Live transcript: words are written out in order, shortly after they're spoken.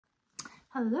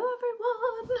Hello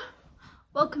everyone!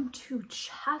 Welcome to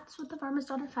Chats with the Farmer's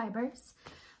Daughter Fibers.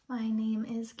 My name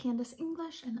is Candace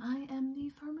English and I am the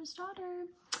Farmer's Daughter.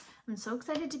 I'm so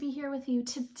excited to be here with you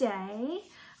today.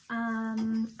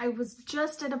 I was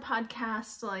just at a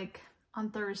podcast on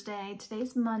Thursday.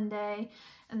 Today's Monday,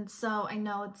 and so I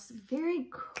know it's very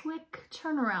quick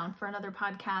turnaround for another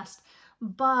podcast,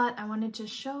 but I wanted to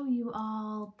show you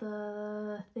all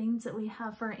the things that we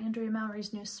have for Andrea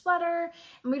Mallory's new sweater,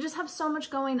 and we just have so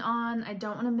much going on. I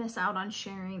don't want to miss out on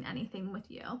sharing anything with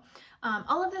you.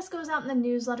 All of this goes out in the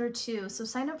newsletter too, so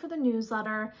sign up for the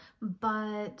newsletter,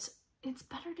 but it's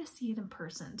better to see it in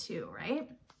person too, right?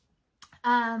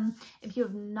 If you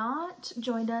have not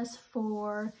joined us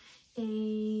for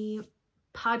a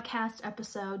podcast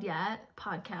episode yet,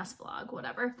 podcast, vlog,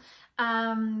 whatever,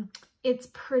 it's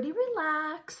pretty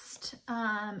relaxed.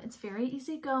 It's very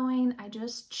easygoing. I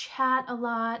just chat a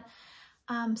lot.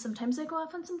 Sometimes I go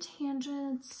off on some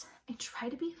tangents. I try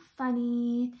to be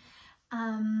funny.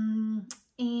 And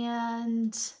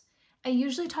I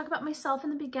usually talk about myself in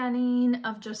the beginning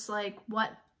of just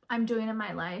what I'm doing in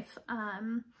my life,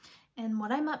 and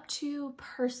what I'm up to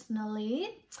personally.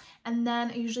 And then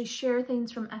I usually share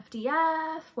things from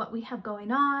FDF, what we have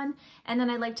going on. And then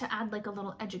I like to add a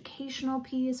little educational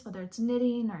piece, whether it's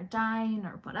knitting or dyeing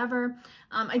or whatever.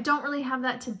 I don't really have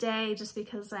that today just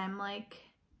because I'm I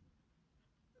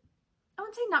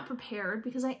wouldn't say not prepared,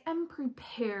 because I am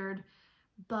prepared,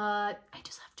 but I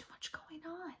just have too much going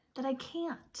on that I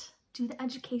can't do the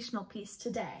educational piece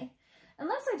today.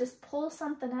 Unless I just pull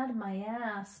something out of my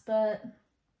ass, but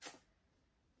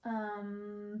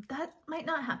that might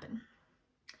not happen.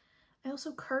 I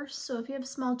also curse, so if you have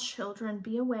small children,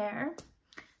 be aware.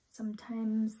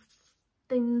 Sometimes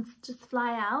things just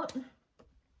fly out.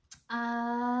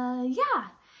 Yeah.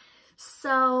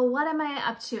 So what am I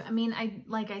up to? I mean,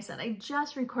 like I said, I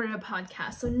just recorded a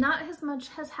podcast, so not as much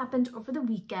has happened over the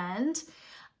weekend.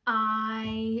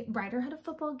 Ryder had a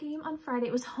football game on Friday.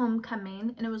 It was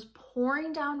homecoming and it was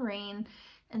pouring down rain.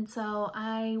 And so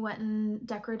I went and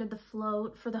decorated the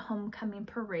float for the homecoming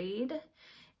parade,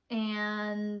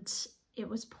 and it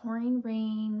was pouring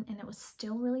rain and it was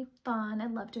still really fun. I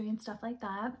love doing stuff like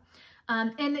that.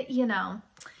 And you know,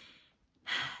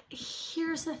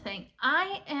 here's the thing.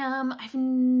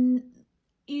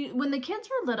 When the kids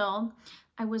were little,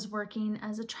 I was working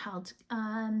as a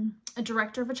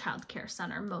director of a child care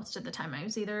center most of the time. I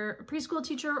was either a preschool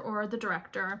teacher or the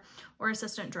director or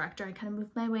assistant director. I kind of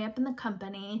moved my way up in the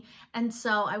company. And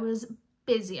so I was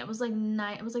busy. I was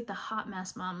the hot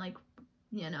mess mom,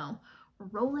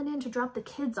 rolling in to drop the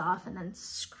kids off and then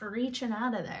screeching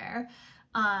out of there.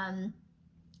 And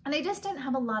I just didn't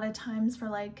have a lot of times for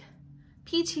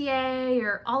PTA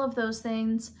or all of those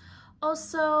things.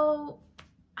 Also,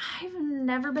 I've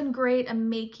never been great at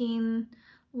making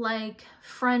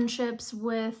friendships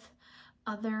with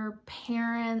other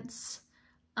parents.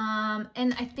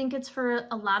 And I think it's for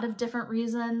a lot of different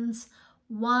reasons.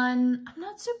 One, I'm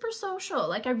not super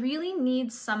social. I really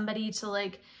need somebody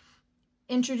to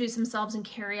introduce themselves and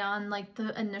carry on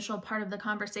the initial part of the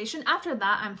conversation. After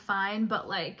that, I'm fine, but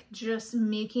just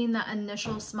making that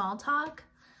initial small talk,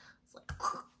 it's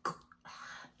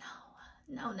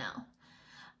no.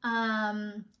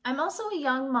 I'm also a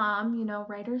young mom, you know.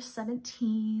 Ryder's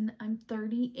 17, I'm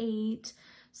 38.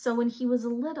 So when he was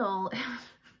little, it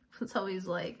was always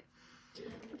what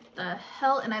the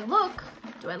hell? And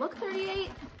do I look 38?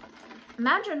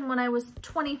 Imagine when I was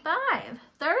 25,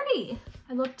 30,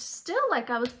 I looked still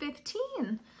like I was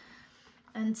 15.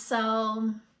 And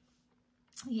so,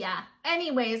 yeah.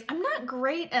 Anyways, I'm not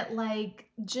great at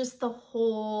just the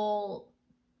whole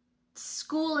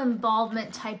school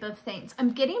involvement type of things.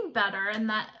 I'm getting better, and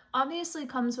that obviously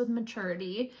comes with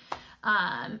maturity.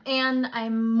 And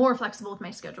I'm more flexible with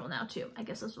my schedule now too. I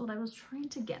guess that's what I was trying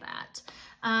to get at.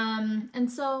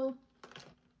 And so,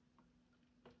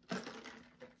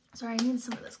 sorry, I need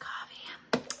some of this coffee.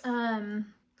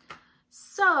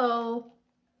 So,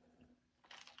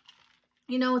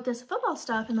 you know, with this football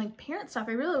stuff and parent stuff,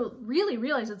 I really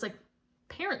realized it's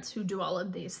parents who do all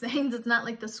of these things. It's not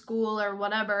the school or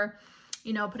whatever,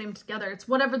 you know, putting them together. It's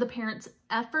whatever the parent's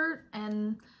effort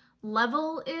and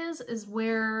level is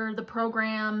where the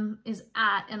program is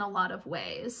at in a lot of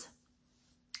ways.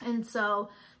 And so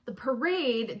the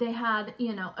parade, they had,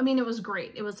 you know, I mean, it was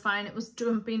great. It was fine. It was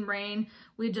dumping rain.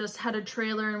 We just had a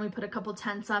trailer and we put a couple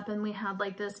tents up, and we had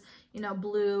this, you know,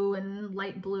 blue and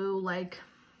light blue, I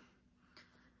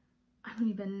don't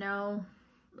even know,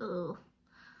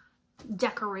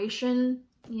 decoration,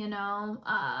 you know,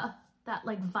 that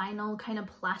vinyl kind of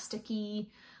plasticky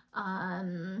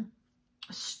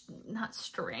not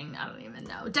string, I don't even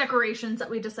know, decorations that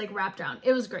we just like wrapped around.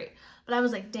 It was great. But I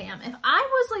was like, damn, if I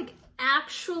was like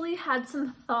actually had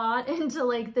some thought into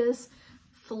like this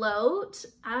float,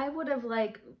 I would have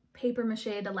like paper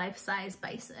mache'd a life-size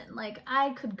bison. Like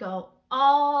I could go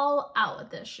all out with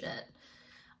this shit.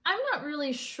 I'm not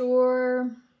really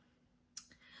sure.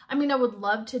 I mean, I would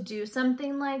love to do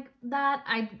something like that.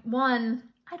 I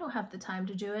don't have the time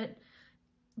to do it,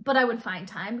 but I would find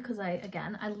time because I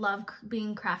love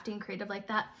being crafty and creative like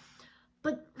that.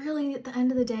 But really, at the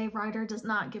end of the day, Ryder does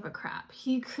not give a crap.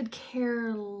 He could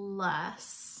care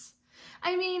less.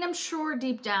 I mean, I'm sure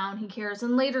deep down he cares.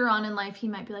 And later on in life, he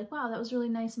might be like, wow, that was really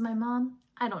nice of my mom.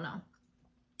 I don't know.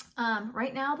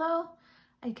 Right now, though,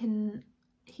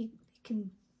 he can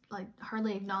like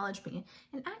hardly acknowledge me.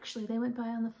 And actually, they went by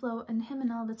on the float and him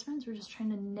and all of his friends were just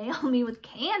trying to nail me with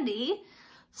candy.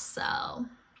 So,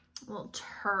 little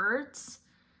turds.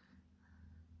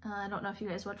 I don't know if you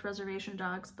guys watch Reservation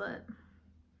Dogs, but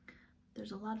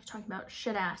there's a lot of talking about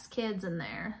shit-ass kids in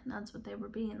there. That's what they were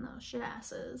being, those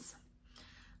shit-asses.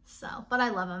 So, but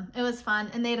I love them. It was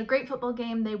fun. And they had a great football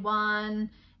game. They won.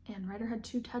 And Ryder had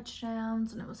 2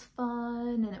 touchdowns. And it was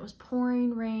fun. And it was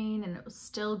pouring rain. And it was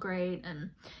still great. And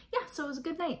yeah, so it was a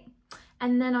good night.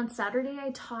 And then on Saturday,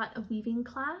 I taught a weaving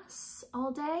class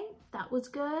all day. That was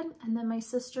good. And then my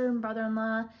sister and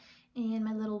brother-in-law and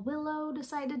my little Willow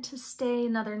decided to stay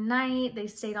another night. They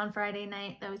stayed on Friday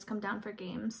night. They always come down for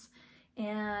games.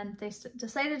 And they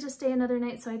decided to stay another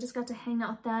night, so I just got to hang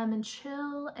out with them and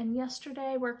chill. And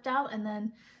yesterday I worked out and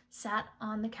then sat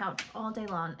on the couch all day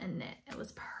long and knit. It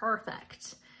was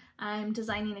perfect. I'm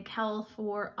designing a cowl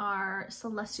for our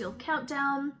Celestial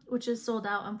Countdown, which is sold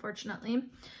out, unfortunately,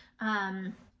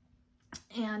 and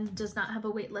does not have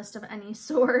a wait list of any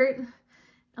sort.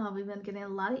 We've been getting a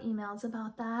lot of emails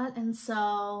about that. And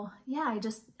so, yeah, I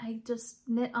just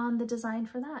knit on the design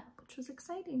for that, which was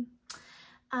exciting.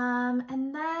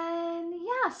 And then,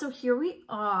 yeah, so here we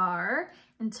are.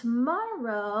 And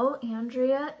tomorrow,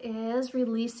 Andrea is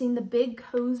releasing the big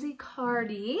Cozy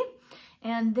Cardi.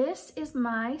 And this is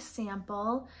my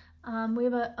sample. We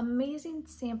have an amazing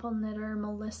sample knitter,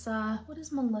 Melissa. What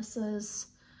is Melissa's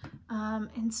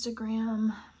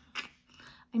Instagram?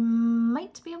 I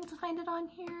might be able to find it on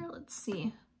here. Let's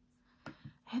see. I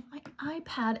have my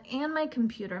iPad and my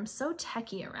computer. I'm so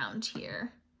techie around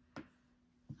here.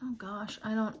 Oh gosh,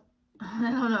 I don't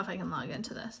know if I can log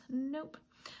into this. Nope.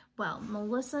 Well,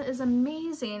 Melissa is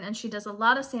amazing and she does a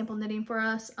lot of sample knitting for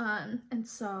us. And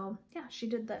so, yeah, she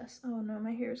did this. Oh no,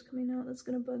 my hair is coming out. That's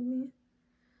gonna bug me.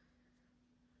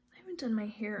 I haven't done my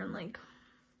hair in like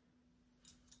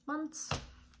months.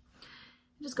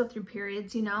 I just go through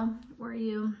periods, you know, where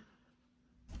you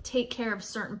take care of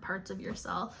certain parts of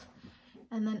yourself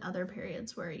and then other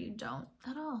periods where you don't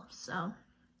at all. So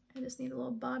I just need a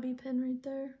little bobby pin right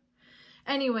there.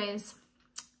 Anyways,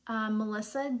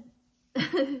 Melissa,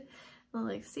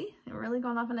 like, see, I'm really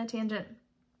going off on a tangent.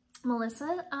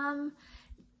 Melissa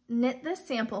knit this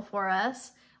sample for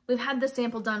us. We've had this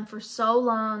sample done for so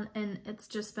long and it's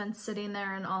just been sitting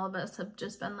there and all of us have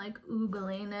just been like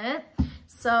oogling it.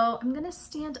 So I'm gonna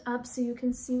stand up so you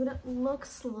can see what it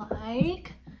looks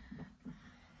like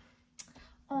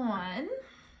on.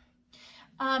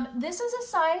 This is a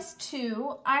size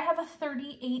 2. I have a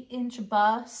 38-inch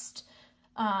bust.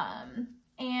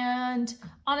 And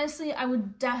honestly, I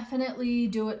would definitely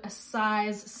do it a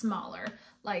size smaller.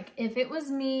 Like if it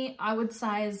was me, I would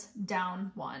size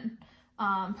down 1.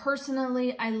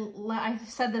 Personally, I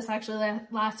said this actually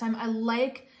last time, I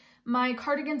like my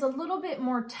cardigans a little bit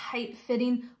more tight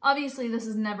fitting. Obviously this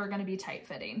is never going to be tight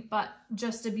fitting, but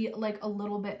just to be like a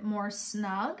little bit more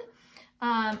snug.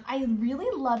 I really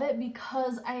love it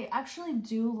because I actually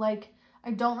do like,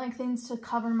 I don't like things to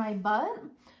cover my butt.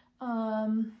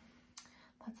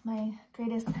 That's my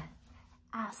greatest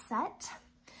asset.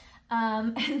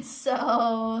 And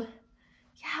so,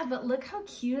 yeah, but look how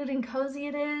cute and cozy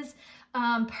it is.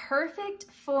 Perfect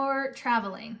for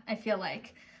traveling, I feel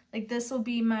like. Like this will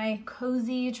be my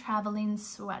cozy traveling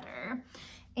sweater.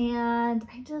 And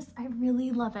I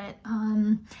really love it.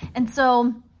 And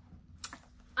so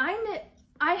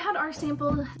I had our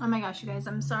sample. Oh my gosh, you guys,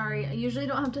 I'm sorry. I usually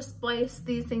don't have to splice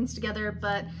these things together,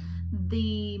 but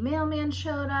the mailman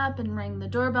showed up and rang the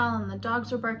doorbell and the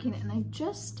dogs were barking and I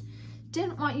just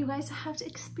didn't want you guys to have to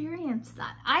experience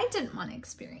that. I didn't want to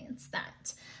experience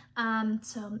that.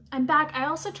 So I'm back. I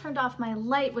also turned off my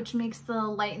light, which makes the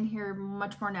light in here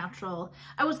much more natural.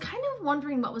 I was kind of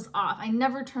wondering what was off. I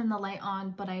never turned the light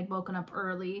on, but I had woken up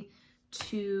early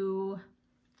to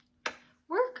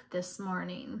work this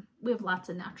morning. We have lots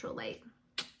of natural light.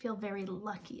 feel very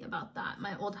lucky about that.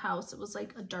 My old house, it was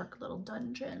like a dark little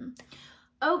dungeon.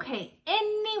 Okay,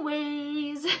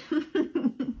 anyways,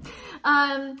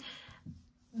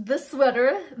 the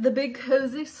sweater, the big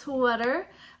cozy sweater,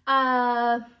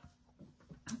 I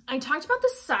talked about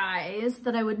the size,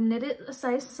 that I would knit it a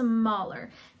size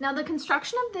smaller. Now the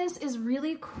construction of this is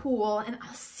really cool, and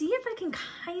I'll see if I can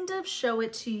kind of show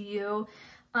it to you.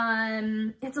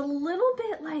 It's a little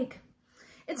bit like,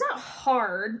 it's not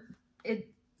hard. It's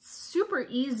super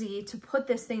easy to put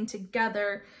this thing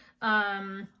together.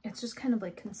 It's just kind of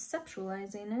like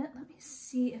conceptualizing it. Let me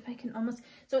see if I can almost,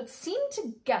 so it's seamed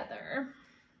together,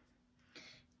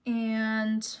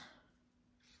 and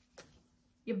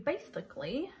you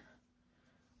basically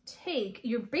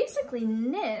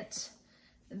knit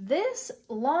this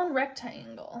long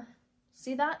rectangle.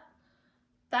 See that?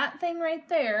 That thing right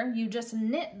there, you just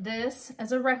knit this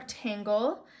as a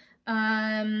rectangle.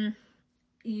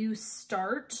 You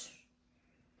start,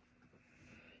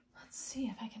 let's see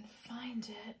if I can find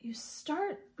it. You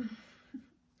start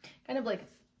kind of like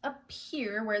up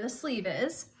here where the sleeve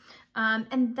is.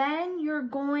 And then you're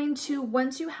going to,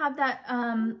 once you have that,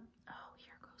 oh,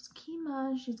 here goes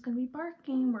Kima. She's going to be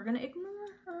barking. We're going to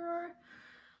ignore her.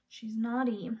 She's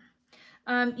naughty.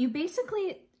 You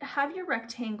basically have your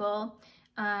rectangle,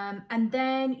 and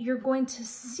then you're going to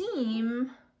seam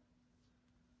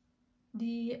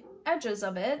the edges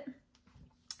of it.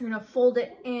 You're going to fold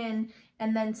it in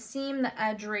and then seam the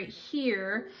edge right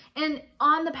here. And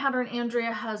on the pattern,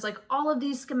 Andrea has like all of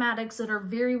these schematics that are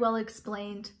very well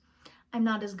explained. I'm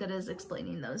not as good as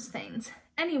explaining those things.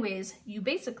 Anyways, you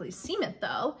basically seam it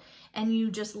though, and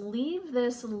you just leave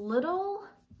this little,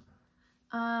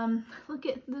 look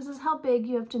at, this is how big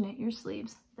you have to knit your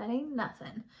sleeves. That ain't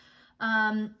nothing.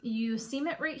 You seam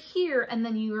it right here, and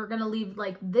then you are gonna leave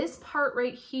like this part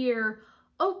right here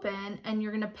open, and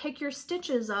you're gonna pick your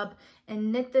stitches up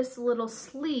and knit this little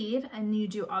sleeve, and you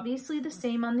do obviously the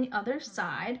same on the other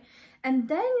side. And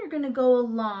then you're gonna go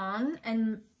along,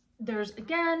 and there's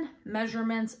again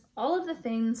measurements, all of the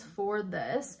things for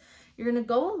this. You're gonna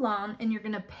go along and you're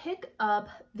gonna pick up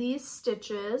these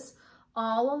stitches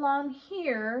all along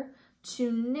here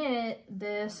to knit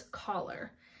this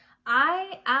collar.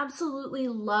 I absolutely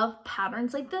love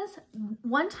patterns like this.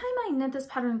 One time I knit this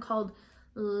pattern called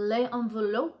Les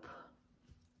Enveloppes.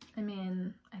 I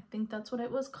mean, I think that's what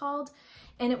it was called.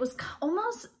 And it was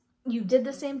almost, you did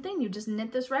the same thing. You just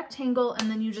knit this rectangle and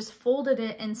then you just folded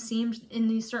it and seamed in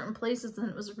these certain places. And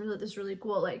it was really, this really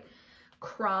cool, like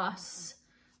cross,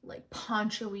 like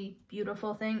poncho-y,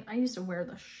 beautiful thing. I used to wear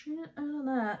the shit out of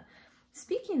that.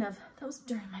 Speaking of, that was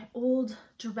during my old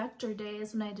director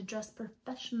days when I had to dress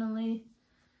professionally.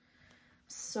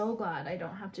 So glad I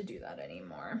don't have to do that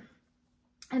anymore.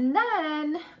 And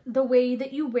then the way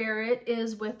that you wear it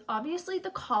is with obviously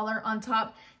the collar on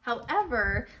top.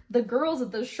 However, the girls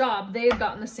at the shop, they had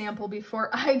gotten the sample before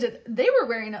I did. They were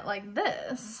wearing it like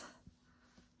this,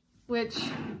 which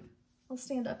I'll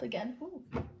stand up again. Ooh.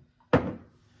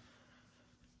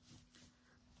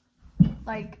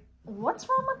 Like, what's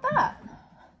wrong with that?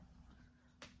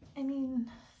 I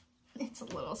mean, it's a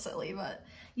little silly, but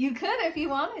you could if you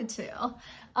wanted to.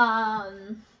 I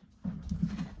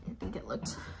think it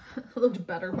looked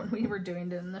better when we were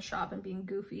doing it in the shop and being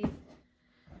goofy.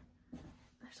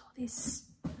 There's all these,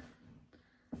 I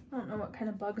don't know what kind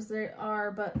of bugs they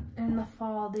are, but in the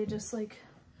fall they just like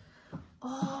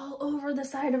all over the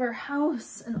side of our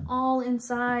house and all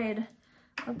inside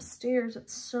upstairs.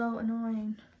 It's so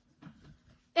annoying.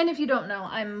 And if you don't know,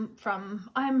 I'm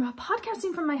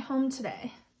podcasting from my home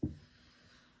today.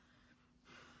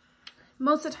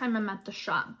 Most of the time I'm at the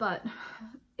shop, but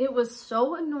it was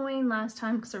so annoying last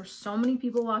time because there were so many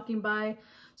people walking by,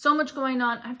 so much going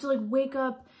on. I have to like wake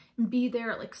up and be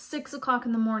there at like 6 o'clock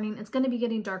in the morning. It's going to be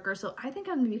getting darker. So I think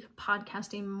I'm going to be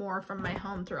podcasting more from my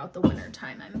home throughout the winter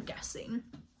time, I'm guessing.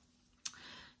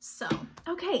 So,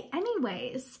 okay.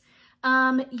 Anyways,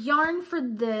 yarn for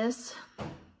this. I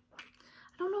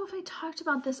don't know if I talked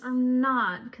about this or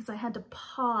not because I had to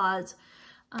pause.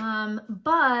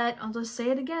 But I'll just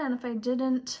say it again. If I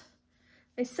didn't,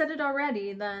 I said it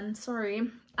already, then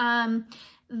sorry.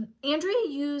 Andrea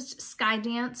used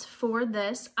Skydance for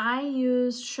this. I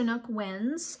used Chinook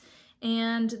Winds,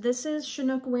 and this is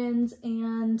Chinook Winds,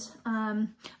 and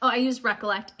I used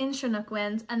Recollect in Chinook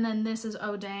Winds, and then this is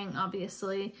Odang,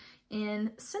 obviously,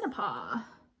 in Cinnapaw.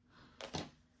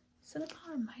 Cinnapaw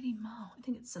or Mighty Mo? I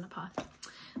think it's Cinnapaw.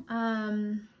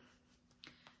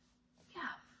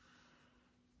 Yeah.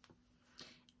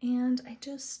 And I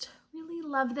just really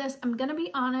love this. I'm gonna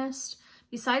be honest,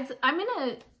 besides,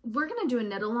 we're gonna do a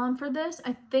knit along for this.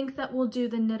 I think that we'll do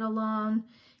the knit along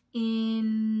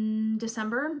in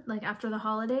December, like after the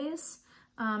holidays.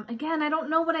 Again, I don't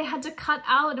know what I had to cut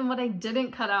out and what I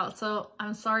didn't cut out, so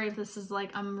I'm sorry if this is like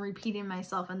I'm repeating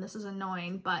myself and this is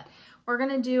annoying, but we're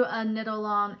gonna do a knit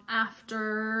along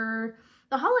after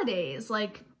the holidays,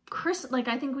 like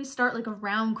I think we start like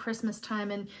around Christmas time,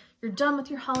 and you're done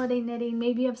with your holiday knitting,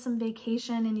 maybe you have some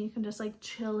vacation and you can just like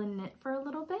chill and knit for a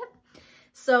little bit.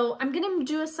 So I'm gonna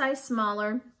do a size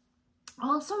smaller.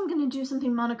 Also, I'm gonna do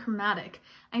something monochromatic.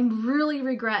 I really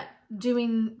regret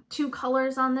doing 2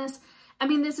 colors on this. I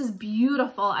mean, this is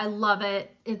beautiful. I love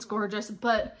it. It's gorgeous,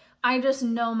 but I just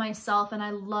know myself and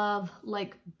I love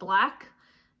like black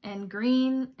and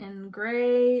green and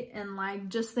gray and like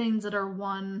just things that are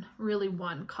really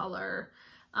one color.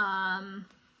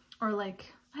 Or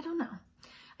like, I don't know.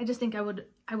 I just think I would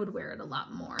wear it a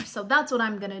lot more. So that's what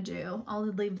I'm gonna do. I'll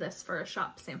leave this for a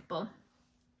shop sample.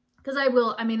 Because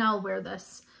I'll wear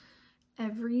this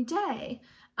every day.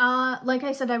 Like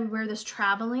I said, I would wear this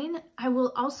traveling. I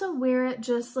will also wear it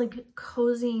just like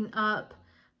cozying up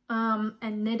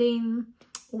and knitting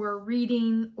or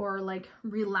reading or like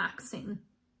relaxing.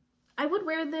 I would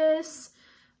wear this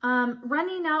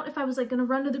running out if I was like gonna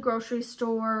run to the grocery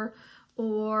store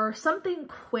or something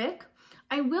quick.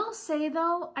 I will say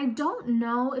though, I don't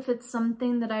know if it's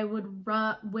something that I would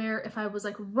wear if I was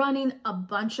like running a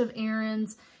bunch of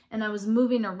errands and I was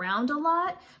moving around a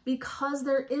lot, because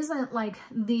there isn't like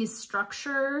these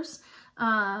structures,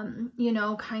 you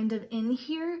know, kind of in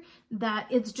here, that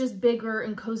it's just bigger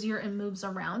and cozier and moves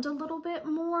around a little bit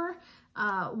more,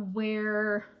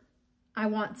 where I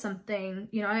want something,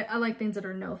 you know, I like things that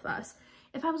are no fuss.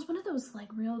 If I was one of those like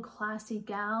real classy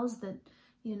gals that,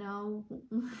 you know,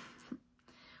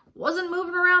 wasn't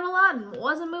moving around a lot and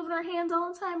wasn't moving her hands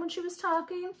all the time when she was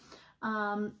talking,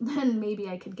 then maybe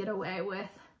I could get away with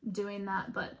doing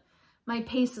that, but my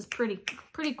pace is pretty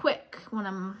quick when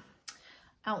I'm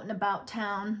out and about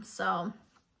town, so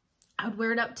I would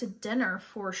wear it up to dinner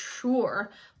for sure.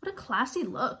 What a classy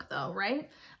look though, right?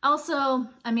 Also,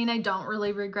 I mean, I don't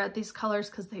really regret these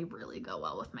colors because they really go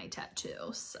well with my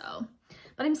tattoo, so,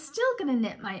 but I'm still gonna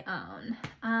knit my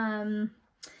own.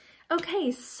 Okay,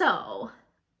 so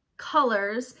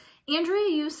colors. Andrea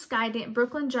used Skydance,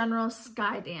 Brooklyn General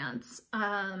Skydance,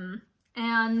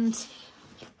 and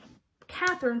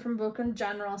Catherine from Brooklyn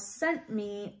General sent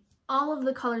me all of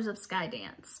the colors of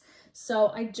Skydance. So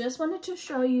I just wanted to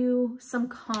show you some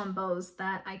combos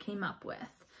that I came up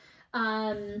with.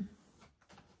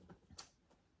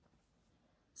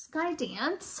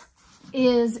 Skydance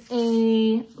is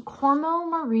a Cormo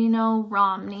Merino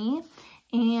Romney,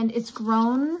 and it's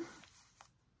grown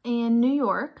in New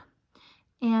York,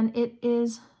 and it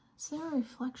is there a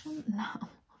reflection? No.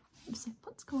 It's like,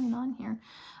 what's going on here?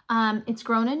 It's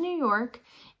grown in New York,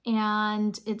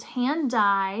 and it's hand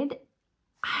dyed.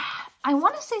 I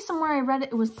want to say somewhere I read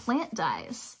it was plant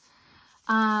dyes.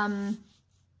 I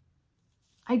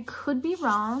could be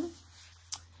wrong,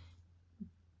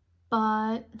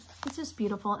 but it's just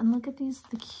beautiful. And look at these,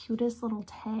 the cutest little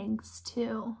tags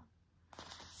too.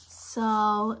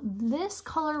 So this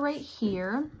color right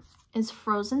here is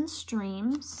Frozen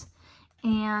Streams,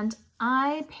 and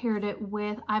I paired it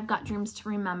with I've Got Dreams to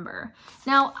Remember.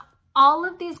 Now, all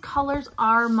of these colors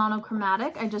are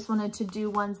monochromatic. I just wanted to do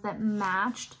ones that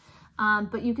matched,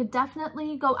 but you could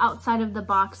definitely go outside of the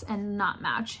box and not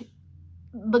match.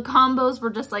 The combos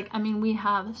were just like, I mean, we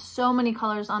have so many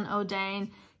colors on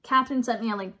O'Dane. Catherine sent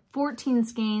me like 14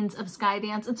 skeins of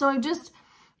Skydance, and so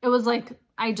it was like,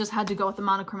 I just had to go with the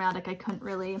monochromatic. I couldn't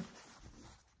really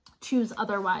choose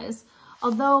otherwise.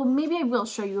 Although maybe I will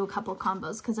show you a couple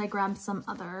combos because I grabbed some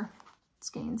other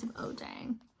skeins of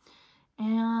O'Dane.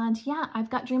 And yeah,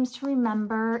 I've Got Dreams to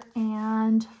Remember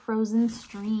and Frozen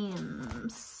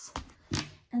Streams.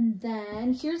 And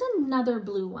then here's another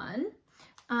blue one.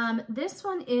 This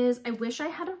one is I Wish I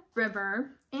Had a River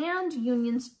and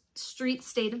Union Street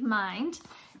State of Mind.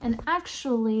 And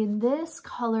actually this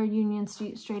color, Union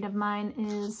Street State of Mind,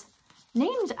 is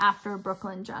named after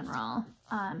Brooklyn General.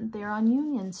 They're on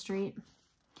Union Street.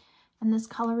 And this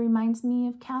color reminds me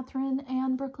of Catherine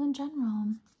and Brooklyn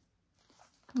General.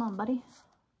 Come on, buddy.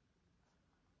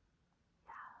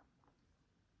 Yeah.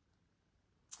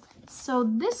 So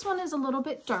this one is a little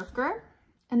bit darker,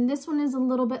 and this one is a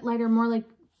little bit lighter, more like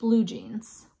blue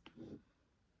jeans.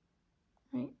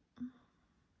 Right?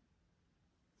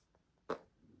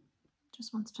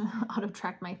 Just wants to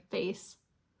auto-track my face.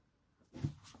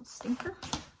 Stinker.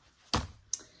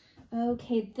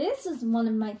 Okay, this is one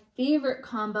of my favorite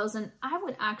combos, and I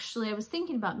was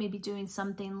thinking about maybe doing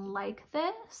something like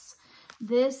this.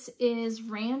 This is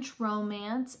Ranch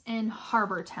Romance and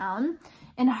Harbor Town.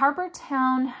 And Harbor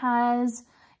Town has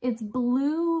It's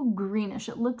blue greenish.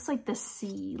 It looks like the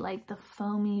sea, like the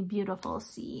foamy, beautiful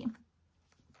sea.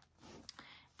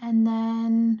 And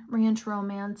then Ranch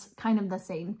Romance, kind of the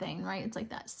same thing, right? It's like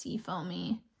that sea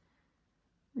foamy,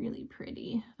 really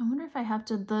pretty. I wonder if I have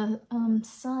to, the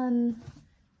sun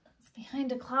is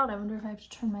behind a cloud. I wonder if I have to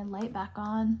turn my light back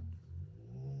on.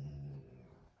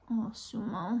 Oh,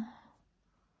 Sumo.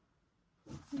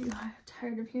 Are you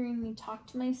tired of hearing me talk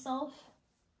to myself?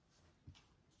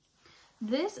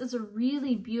 This is a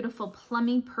really beautiful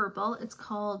plummy purple. It's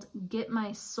called Get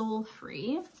My Soul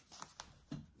Free.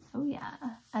 Oh yeah.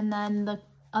 And then the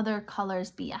other color's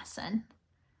BSN.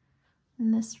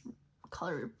 And this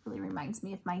color really reminds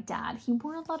me of my dad. He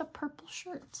wore a lot of purple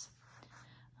shirts.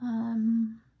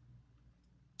 And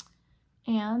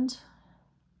I'd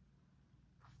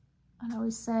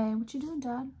always say, "What you doing,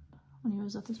 Dad?" when he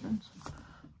was at his friend's.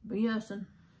 BSN.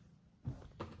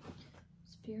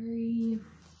 It's very,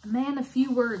 a man of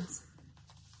few words.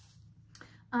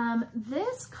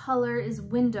 This color is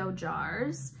Window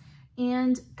Jars.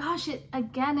 And gosh, it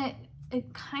kind of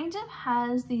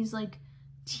has these like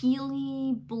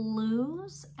tealy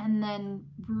blues and then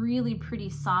really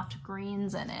pretty soft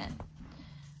greens in it.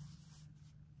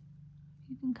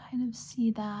 You can kind of see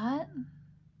that.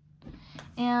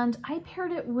 And I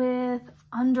paired it with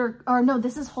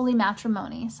this is Holy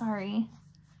Matrimony, sorry.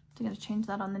 I gotta change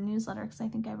that on the newsletter because I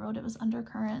think I wrote it was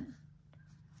Undercurrent.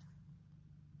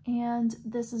 And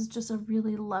this is just a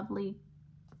really lovely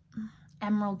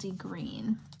emeraldy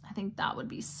green. I think that would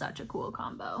be such a cool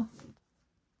combo.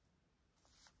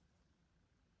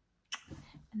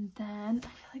 And then I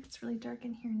feel like it's really dark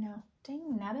in here now.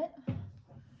 Dang nabbit. I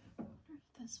wonder if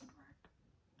this would work.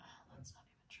 Oh, that's not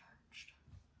even charged.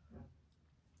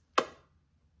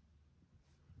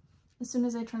 As soon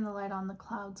as I turn the light on, the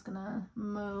cloud's gonna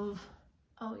move.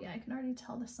 Oh yeah, I can already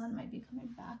tell the sun might be coming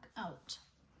back out.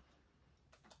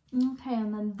 Okay,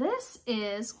 and then this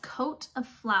is Coat of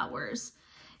Flowers.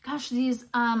 Gosh, these,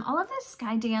 all of this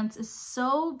Skydance is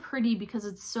so pretty because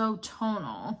it's so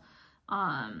tonal,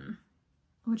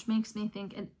 which makes me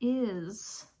think it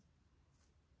is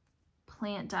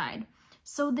plant dyed.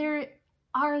 So there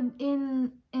are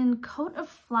in Coat of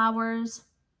Flowers,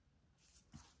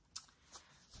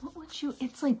 what would you,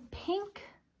 it's like pink-ish.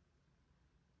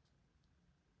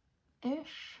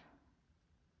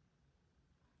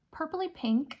 Purpley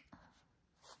pink,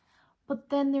 but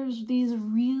then there's these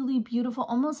really beautiful,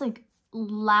 almost like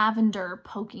lavender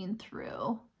poking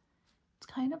through. It's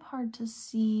kind of hard to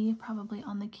see probably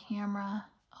on the camera.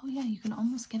 Oh yeah, you can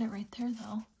almost get it right there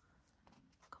though.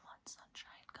 Come on,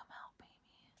 sunshine, come out,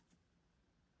 baby.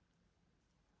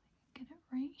 Get it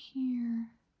right here.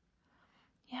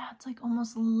 Yeah, it's like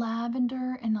almost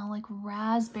lavender and a like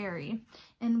raspberry.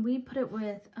 And we put it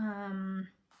with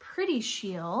Pretty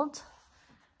Shield.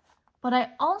 But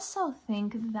I also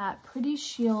think that Pretty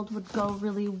Shield would go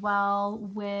really well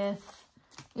with,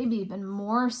 maybe even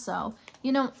more so.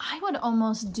 You know, I would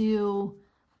almost do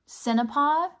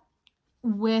Cinnapod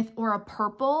with, or a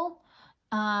purple,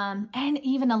 and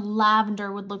even a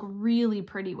lavender would look really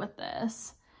pretty with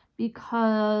this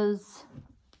because,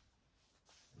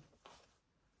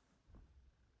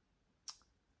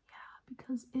 yeah,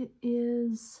 because it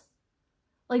is,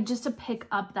 like, just to pick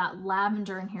up that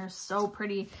lavender in here is so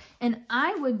pretty. And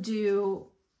I would do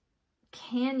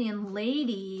Canyon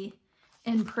Lady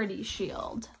and Pretty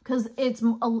Shield because it's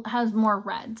has more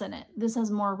reds in it. This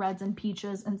has more reds and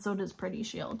peaches, and so does Pretty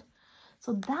Shield.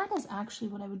 So that is actually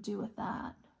what I would do with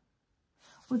that,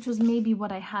 which was maybe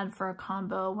what I had for a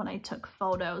combo when I took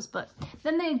photos, but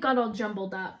then they got all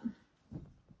jumbled up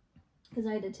because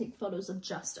I had to take photos of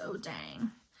just, oh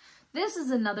dang. This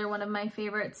is another one of my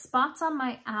favorite Spots on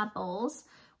My Apples,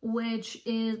 which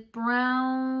is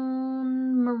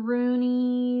brown,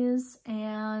 maroonies,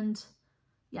 and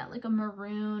yeah, like a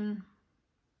maroon,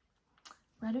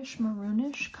 reddish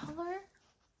maroonish color.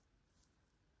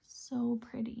 So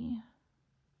pretty.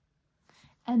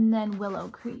 And then Willow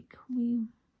Creek, we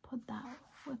put that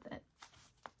with it.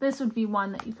 This would be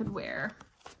one that you could wear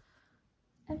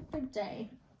every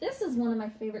day. This is one of my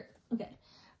favorite, okay.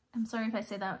 I'm sorry if I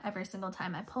say that every single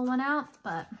time I pull one out,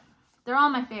 but they're all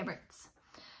my favorites.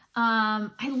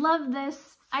 I love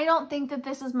this. I don't think that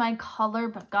this is my color,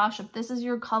 but gosh, if this is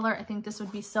your color, I think this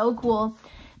would be so cool.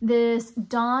 This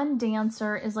Dawn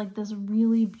Dancer is like this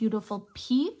really beautiful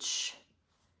peach.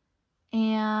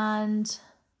 And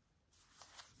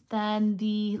then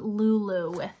the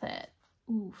Lulu with it.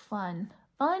 Ooh, fun.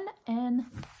 Fun and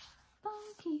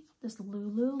funky. This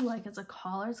Lulu, like it's a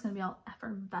collar. It's going to be all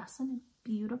effervescent and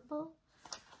beautiful.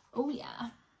 Oh yeah.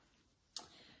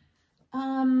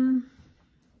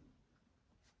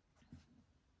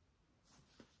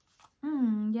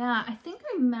 Yeah, I think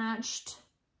I matched.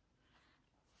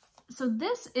 So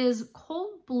this is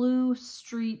Cold Blue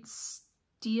Street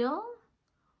Steel.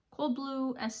 Cold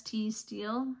Blue ST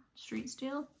Steel, Street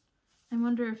Steel. I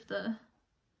wonder if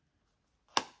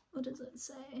what does it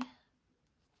say?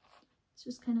 It's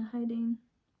just kind of hiding.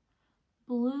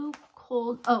 Blue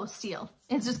Cold, oh, Steel.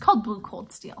 It's just called Blue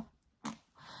Cold Steel.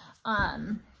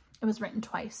 It was written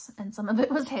twice and some of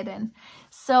it was hidden.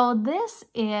 So this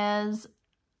is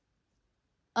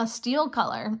a steel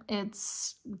color.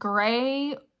 It's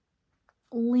gray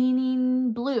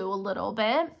leaning blue a little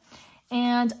bit.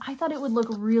 And I thought it would look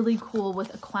really cool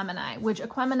with aquamanite, which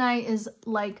aquamanite is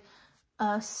like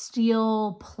a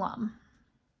steel plum.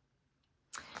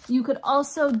 You could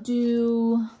also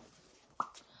do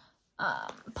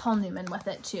Paul Newman with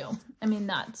it too. I mean,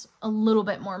 that's a little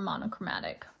bit more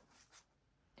monochromatic.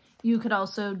 You could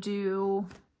also do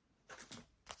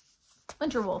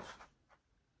Winter Wolf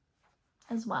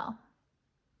as well.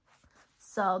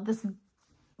 So this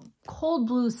Cold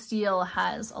Blue Steel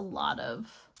has a lot of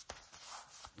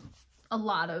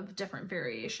different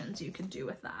variations you could do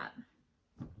with that.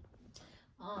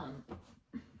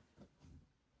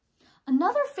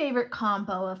 Another favorite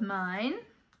combo of mine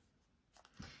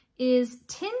is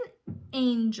Tin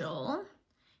Angel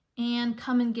and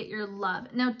Come and Get Your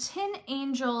Love. Now, Tin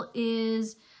Angel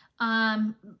is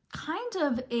kind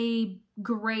of a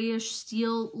grayish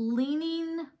steel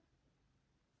leaning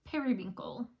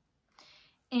periwinkle.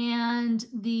 And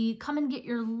the Come and Get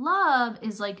Your Love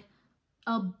is like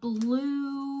a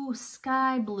blue,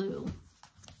 sky blue.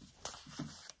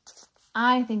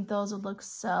 I think those would look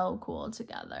so cool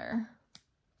together.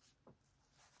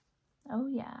 Oh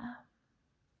yeah.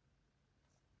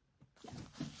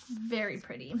 Very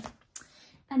pretty.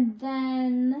 And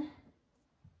then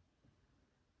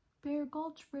Bear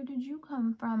Gulch, where did you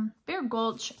come from? Bear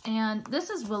Gulch, and this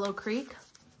is Willow Creek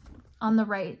on the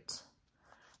right,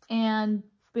 and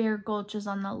Bear Gulch is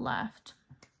on the left.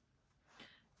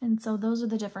 And so those are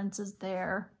the differences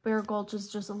there. Bear Gulch is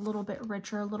just a little bit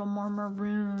richer, a little more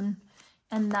maroon,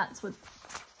 and that's what,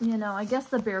 you know, I guess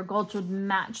the Bear Gulch would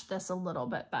match this a little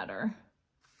bit better.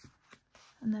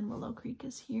 And then Willow Creek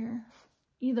is here.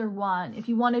 Either one. If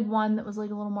you wanted one that was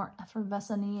like a little more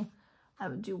effervescent-y, I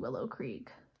would do Willow Creek.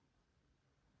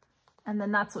 And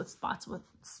then that's what spots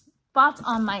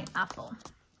on my apple.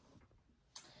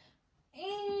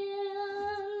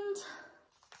 And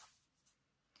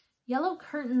Yellow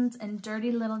Curtains and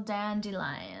Dirty Little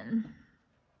Dandelion.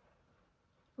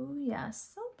 Oh yeah,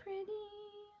 so pretty.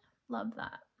 Love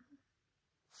that.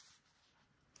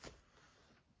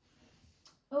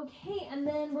 Okay, and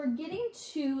then we're getting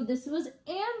to, this was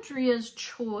Andrea's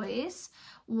choice,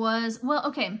 was, well,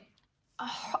 okay,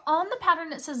 on the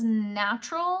pattern it says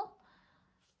natural.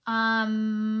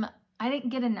 I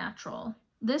didn't get a natural.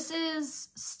 This is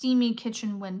Steamy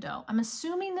Kitchen Window. I'm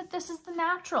assuming that this is the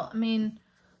natural. I mean,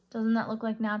 doesn't that look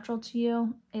like natural to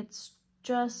you? It's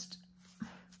just,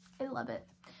 I love it.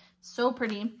 So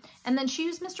pretty. And then she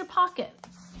used Mr. Pocket.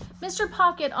 Mr.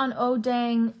 Pocket on Oh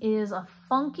Dang is a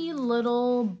funky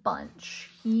little bunch.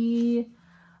 He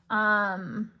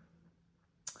turns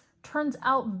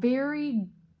out very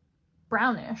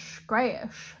brownish,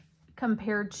 grayish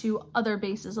compared to other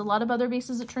bases. A lot of other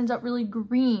bases, it turns out really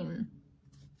green.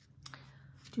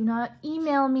 Do not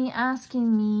email me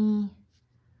asking me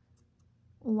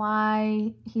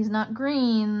why he's not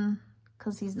green,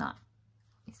 because he's not.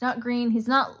 He's not green. He's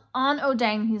not on Oh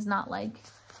Dang. He's not like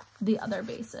the other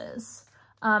bases.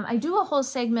 I do a whole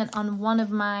segment on one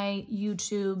of my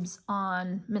YouTubes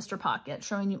on Mr. Pocket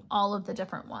showing you all of the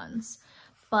different ones,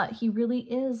 but he really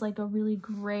is like a really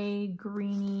gray,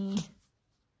 greeny,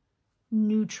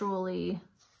 neutrally,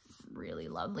 really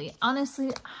lovely.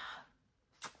 Honestly,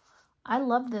 I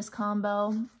love this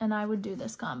combo and I would do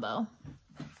this combo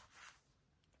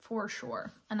for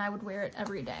sure. And I would wear it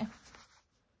every day.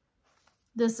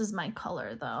 This is my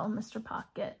color though, Mr.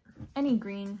 Pocket. Any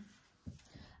green.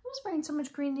 I was wearing so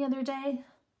much green the other day.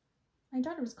 My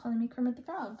daughter was calling me Kermit the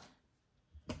Frog.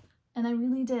 And I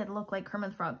really did look like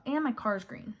Kermit the Frog. And my car's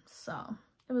green. So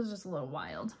it was just a little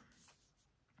wild.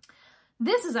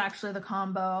 This is actually the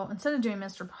combo. Instead of doing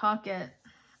Mr. Pocket,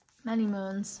 Many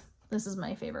Moons. This is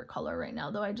my favorite color right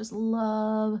now, though. I just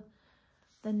love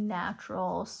the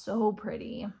natural. So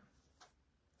pretty.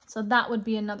 So that would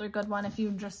be another good one if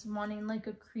you're just wanting like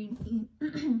a creamy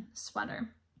sweater.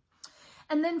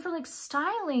 And then for like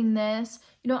styling this,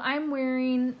 you know, I'm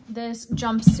wearing this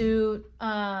jumpsuit.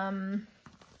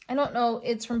 I don't know,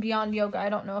 it's from Beyond Yoga. I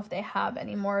don't know if they have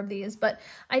any more of these, but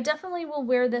I definitely will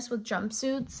wear this with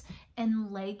jumpsuits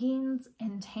and leggings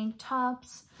and tank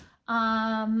tops.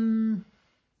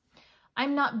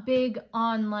 I'm not big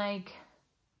on like,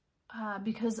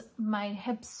 because my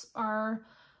hips are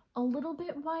a little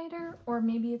bit wider, or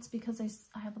maybe it's because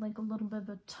I have like a little bit of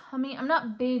a tummy. I'm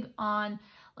not big on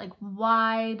like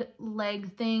wide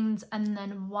leg things and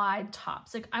then wide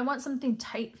tops. Like I want something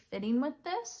tight fitting with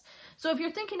this. So if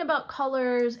you're thinking about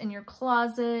colors in your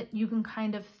closet, you can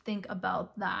kind of think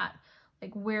about that.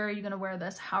 Like, where are you going to wear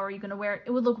this? How are you going to wear it?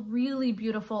 It would look really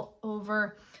beautiful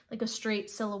over like a straight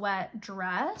silhouette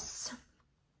dress.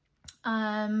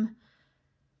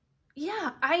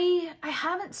 Yeah, I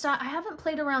haven't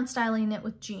played around styling it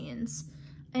with jeans,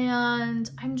 and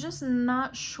I'm just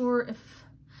not sure if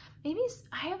maybe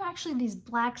I have actually these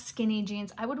black skinny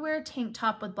jeans. I would wear a tank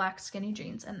top with black skinny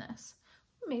jeans in this.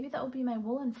 Maybe that would be my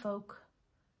woolen folk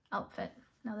outfit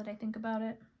now that I think about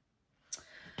it.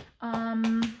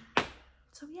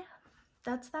 So yeah,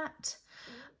 that's that.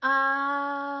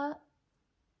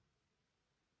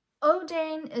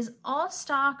 Odang is all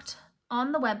stocked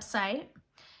on the website.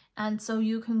 And so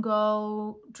you can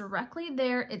go directly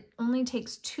there. It only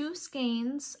takes 2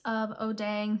 skeins of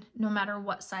Odang, no matter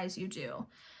what size you do.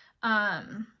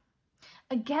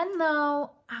 Again,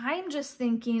 though, I'm just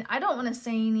thinking, I don't want to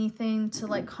say anything to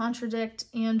like contradict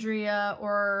Andrea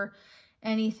or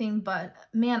anything, but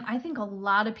man, I think a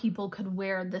lot of people could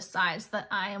wear this size that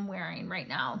I am wearing right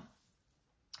now.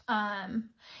 And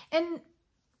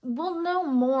we'll know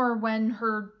more when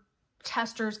her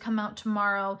testers come out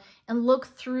tomorrow and look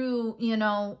through, you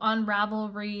know, on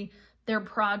Ravelry their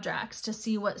projects to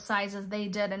see what sizes they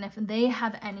did and if they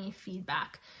have any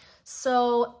feedback.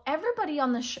 So everybody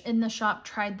on in the shop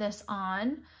tried this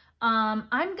on.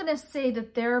 I'm gonna say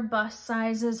that their bust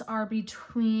sizes are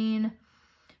between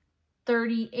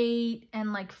 38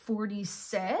 and like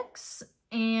 46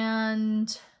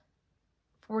 and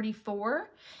 44,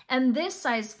 and this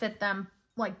size fit them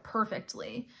like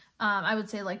perfectly. I would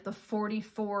say like the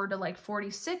 44 to like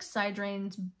 46 side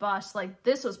range bust, like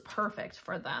this was perfect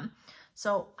for them.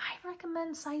 So I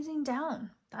recommend sizing down.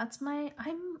 That's my,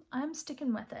 I'm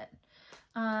sticking with it.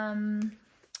 And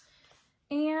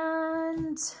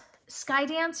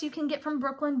Skydance you can get from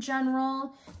Brooklyn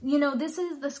General. You know, the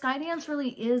Skydance really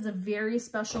is a very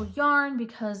special yarn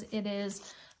because it is,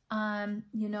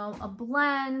 you know, a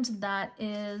blend that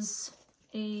is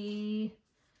a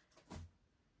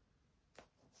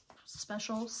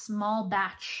special small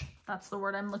batch. That's the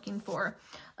word I'm looking for.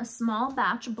 A small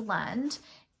batch blend.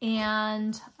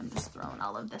 And I'm just throwing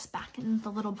all of this back in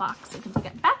the little box so I can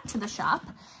get back to the shop.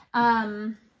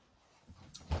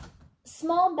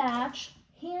 Small batch,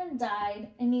 hand dyed,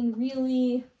 I mean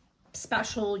really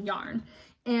special yarn.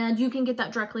 And you can get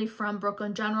that directly from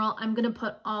Brooklyn General. I'm going to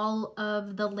put all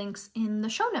of the links in the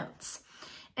show notes.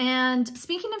 And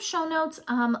speaking of show notes,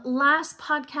 last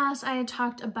podcast I had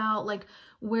talked about like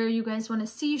where you guys want to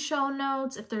see show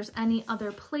notes, if there's any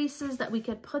other places that we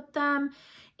could put them.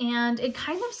 And it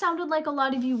kind of sounded like a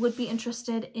lot of you would be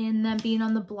interested in them being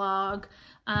on the blog.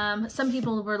 Some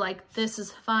people were like, this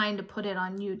is fine to put it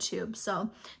on YouTube.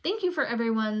 So thank you for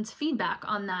everyone's feedback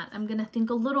on that. I'm going to think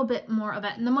a little bit more of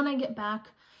it. And then when I get back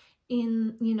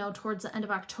in, you know, towards the end of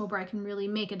October, I can really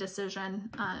make a decision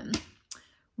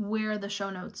where the show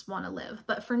notes want to live.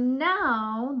 But for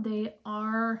now, they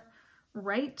are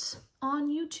right on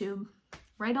YouTube,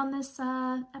 right on this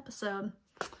episode,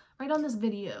 right on this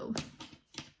video,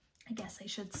 I guess I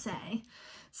should say.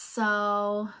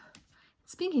 So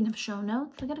speaking of show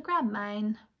notes, I gotta grab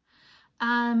mine.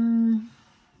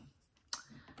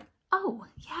 Oh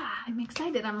yeah, I'm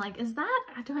excited. I'm like,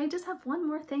 do I just have one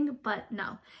more thing? But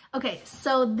no. Okay,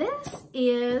 so this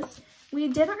is, we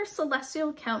did our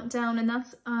Celestial Countdown, and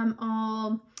that's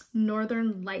all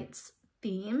Northern Lights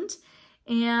themed.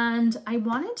 And I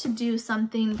wanted to do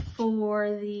something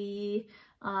for the,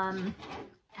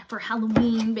 for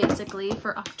Halloween, basically,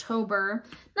 for October.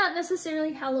 Not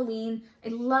necessarily Halloween. I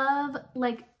love,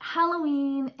 like,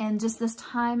 Halloween and just this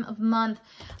time of month,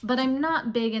 but I'm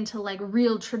not big into, like,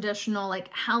 real traditional,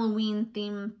 like, Halloween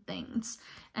theme things.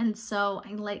 And so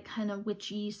I like kind of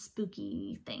witchy,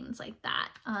 spooky things like that,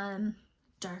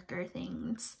 darker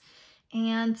things.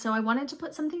 And so I wanted to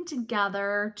put something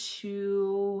together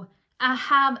to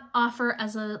offer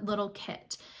as a little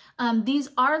kit. These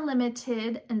are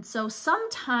limited, and so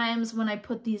sometimes when I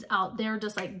put these out, they're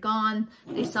just like gone.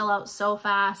 They sell out so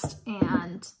fast,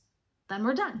 and then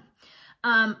we're done.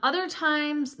 Other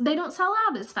times they don't sell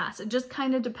out as fast. It just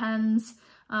kind of depends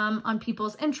on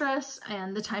people's interests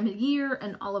and the time of year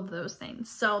and all of those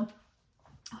things. So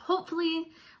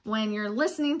hopefully when you're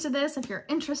listening to this, if you're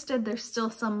interested, there's still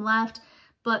some left,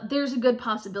 but there's a good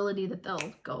possibility that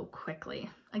they'll go quickly.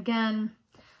 Again,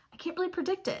 I can't really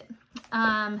predict it.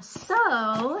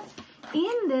 So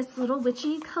in this little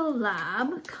Witchy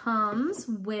collab comes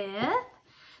with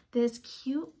this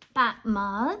cute bat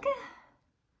mug.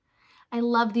 I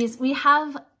love these. We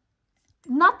have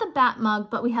not the bat mug,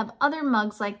 but we have other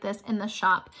mugs like this in the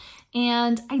shop.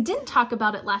 And I didn't talk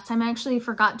about it last time. I actually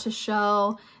forgot to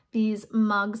show these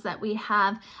mugs that we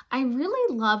have. I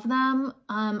really love them.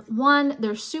 One,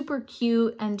 they're super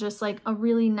cute and just like a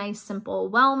really nice, simple,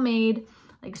 well-made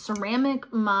like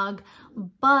ceramic mug,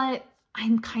 but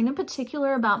I'm kind of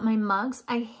particular about my mugs.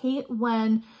 I hate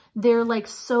when they're like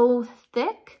so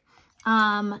thick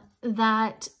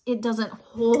that it doesn't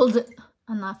hold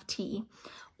enough tea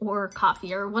or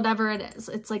coffee or whatever it is.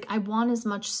 It's like I want as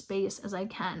much space as I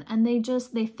can, and they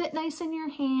fit nice in your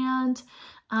hand.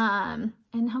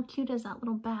 And how cute is that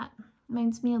little bat?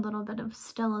 Reminds me a little bit of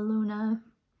Stella Luna.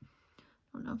 I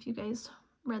don't know if you guys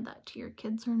read that to your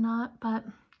kids or not, but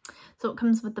so it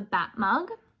comes with the bat mug.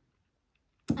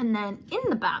 And then in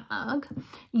the bat mug,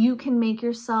 you can make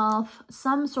yourself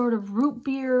some sort of root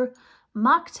beer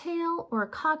mocktail or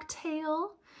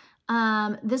cocktail.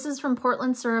 This is from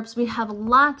Portland Syrups. We have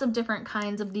lots of different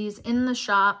kinds of these in the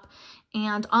shop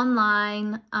and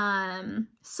online.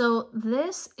 So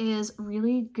this is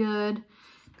really good.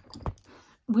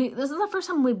 This is the first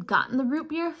time we've gotten the root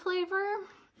beer flavor.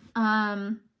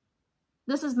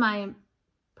 This is my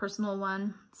personal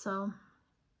one. So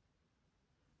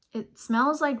it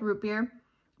smells like root beer,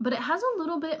 but it has a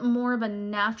little bit more of a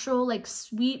natural, like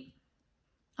sweet,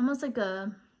 almost like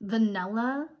a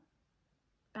vanilla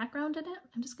background in it.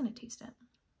 I'm just gonna taste it.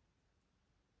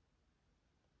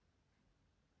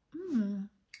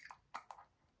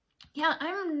 Yeah,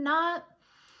 I'm not,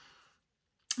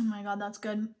 oh my God, that's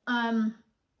good. I'm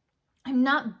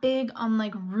not big on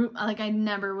like I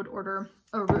never would order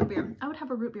a root beer. I would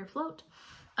have a root beer float,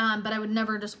 but I would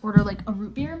never just order like a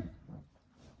root beer.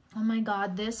 Oh my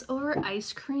God, this over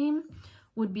ice cream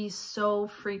would be so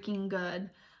freaking good.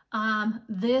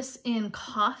 This in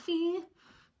coffee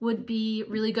would be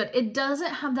really good. It doesn't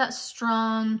have that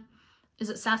strong, is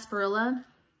it sarsaparilla?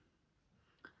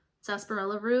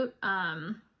 Sarsaparilla root.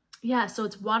 Yeah, so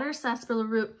it's water, sarsaparilla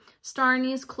root, star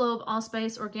anise, clove,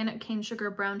 allspice, organic cane sugar,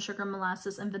 brown sugar,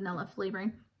 molasses, and vanilla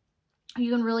flavoring.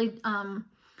 You can really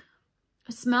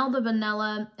smell the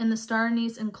vanilla, and the star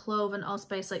anise and clove and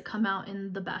allspice like come out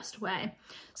in the best way.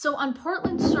 So on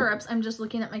Portland Syrups, I'm just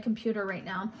looking at my computer right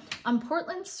now. On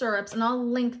Portland Syrups, and I'll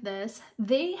link this,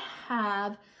 they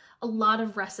have a lot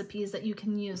of recipes that you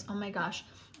can use. Oh my gosh,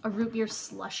 a root beer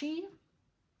slushy.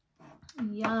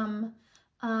 Yum.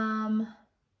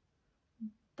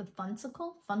 The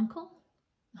Funkel?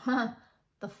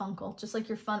 The Funkel. Just like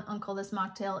your fun uncle, this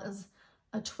mocktail is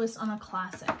a twist on a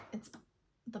classic. It's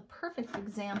the perfect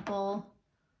example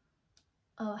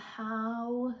of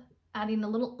how adding a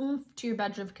little oomph to your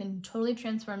beverage can totally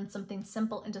transform something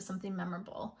simple into something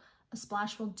memorable. A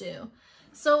splash will do.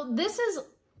 So this is,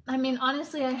 I mean,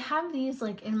 honestly, I have these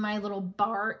like in my little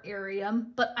bar area,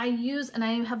 but I use, and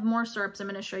I have more syrups I'm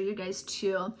going to show you guys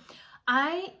too.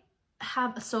 I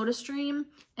have a soda stream,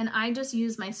 and I just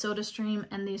use my soda stream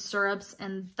and these syrups,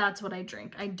 and that's what I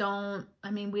drink. We don't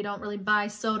really buy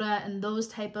soda and those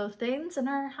type of things in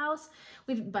our house.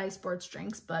 We buy sports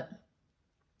drinks, but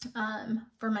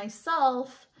for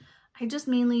myself, I just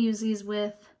mainly use these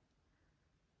with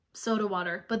soda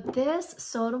water. But this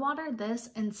soda water,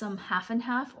 this and some half and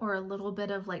half or a little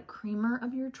bit of like creamer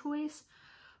of your choice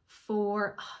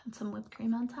for and some whipped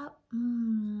cream on top.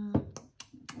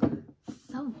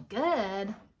 So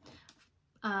good.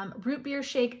 Root beer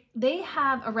shake. They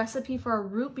have a recipe for a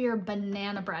root beer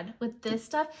banana bread with this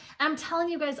stuff. And I'm telling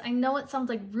you guys, I know it sounds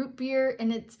like root beer,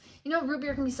 and it's, you know, root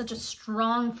beer can be such a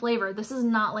strong flavor. This is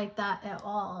not like that at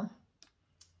all.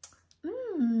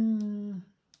 Ooh,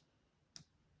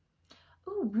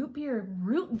 root beer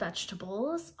root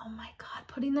vegetables. Oh my God,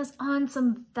 putting this on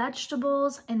some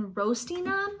vegetables and roasting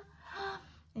them.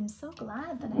 I'm so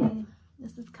glad that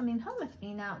this is coming home with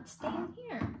me now. It's staying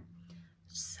here.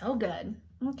 So good.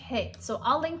 Okay, so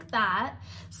I'll link that.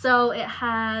 So it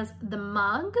has the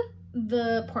mug,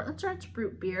 the Portland Syrups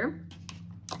root beer,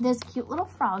 this cute little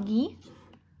froggy,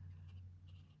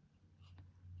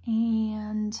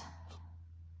 and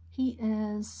he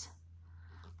is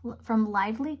from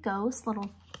Lively Ghost,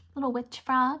 little witch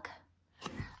frog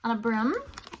on a broom.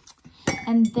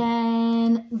 And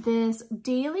then this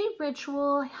Daily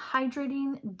Ritual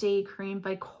Hydrating Day Cream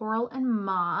by Coral and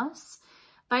Moss.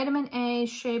 Vitamin A,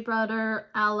 shea butter,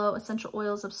 aloe, essential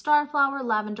oils of starflower,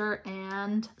 lavender,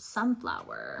 and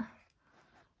sunflower.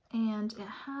 And it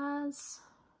has,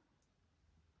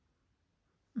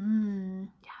 yeah,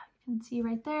 You can see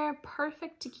right there,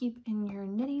 perfect to keep in your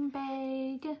knitting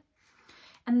bag.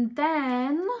 And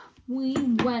then we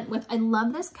went with, I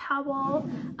love this cowl.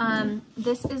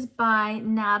 This is by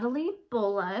Natalie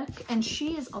Bullock, and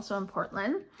she is also in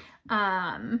Portland.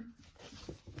 And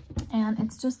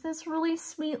it's just this really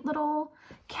sweet little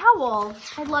cowl.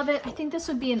 I love it. I think this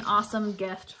would be an awesome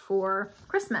gift for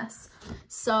Christmas.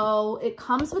 So it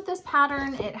comes with this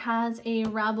pattern. It has a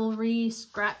Ravelry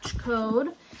scratch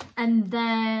code, and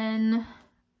then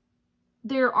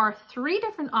there are 3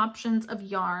 different options of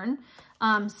yarn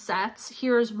sets.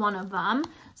 Here's one of them.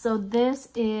 So this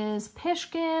is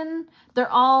Pishkin.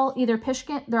 They're all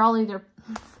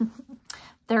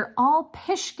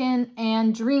Pishkin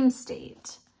and Dream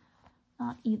State.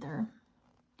 Not either.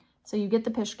 So you get the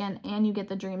Pishkin and you get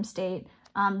the Dream State.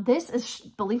 This is,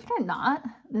 believe it or not,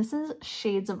 this is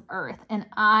Shades of Earth. And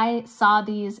I saw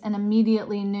these and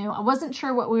immediately knew. I wasn't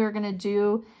sure what we were going to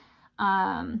do,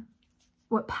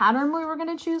 what pattern we were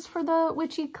going to choose for the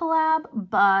Witchy collab,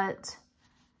 but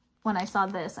when I saw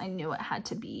this, I knew it had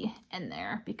to be in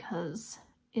there because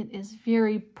it is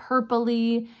very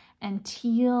purpley and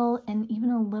teal and even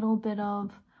a little bit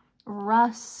of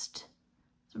rust.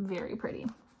 It's very pretty.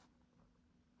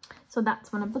 So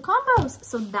that's one of the combos.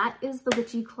 So that is the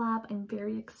Witchy collab. I'm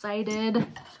very excited.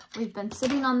 We've been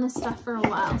sitting on this stuff for a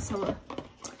while, so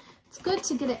it's good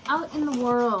to get it out in the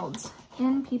world,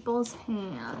 in people's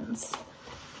hands.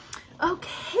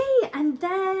 Okay, and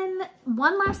then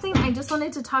one last thing, I just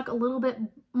wanted to talk a little bit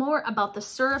more about the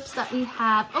syrups that we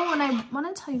have. Oh, and I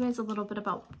want to tell you guys a little bit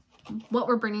about what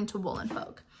we're bringing to Woolen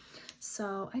Folk.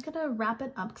 So I gotta wrap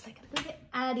it up because I gotta go get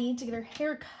Addie to get her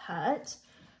hair cut,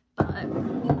 but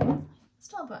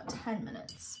still have about 10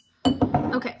 minutes.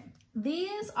 Okay,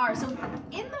 these are, so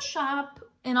in the shop,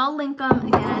 and I'll link them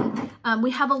again,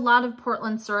 we have a lot of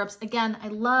Portland syrups. Again, I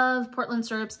love Portland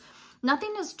syrups.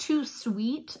 Nothing is too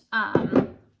sweet.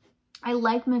 I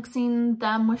like mixing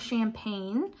them with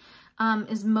champagne.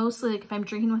 Is mostly like if I'm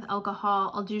drinking with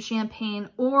alcohol, I'll do champagne,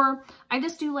 or I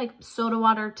just do like soda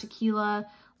water, tequila,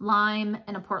 lime,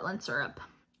 and a Portland syrup,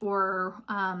 or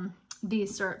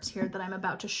these syrups here that I'm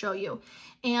about to show you.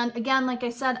 And again, like I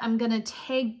said, I'm gonna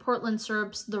tag Portland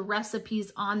syrups, the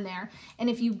recipes on there. And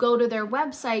if you go to their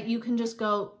website, you can just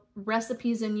go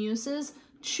recipes and uses,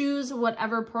 choose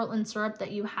whatever Portland syrup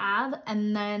that you have,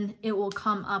 and then it will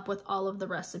come up with all of the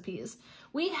recipes.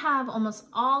 We have almost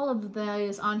all of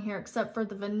those on here except for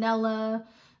the vanilla,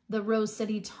 the Rose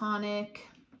City tonic,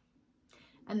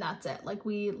 and that's it. Like,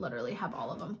 we literally have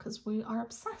all of them because we are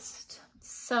obsessed.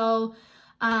 So,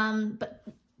 but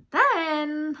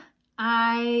then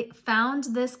I found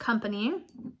this company,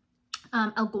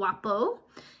 El Guapo,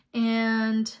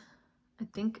 and I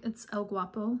think it's El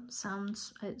Guapo.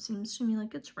 It seems to me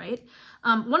like it's right.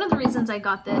 One of the reasons I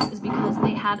got this is because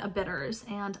they had a bitters,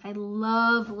 and I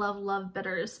love, love, love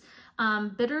bitters.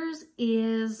 Bitters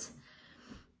is,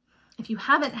 if you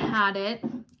haven't had it,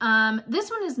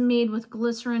 this one is made with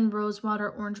glycerin, rose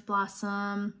water, orange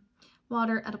blossom,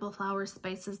 water, edible flowers,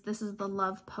 spices. This is the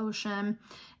love potion.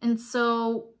 And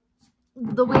so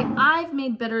the way I've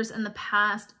made bitters in the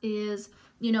past is,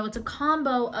 you know, it's a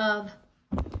combo of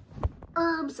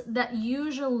herbs that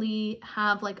usually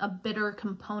have like a bitter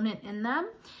component in them,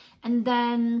 and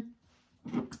then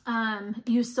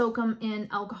you soak them in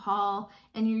alcohol,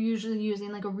 and you're usually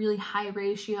using like a really high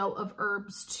ratio of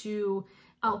herbs to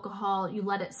alcohol. You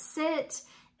let it sit,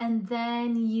 and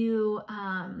then you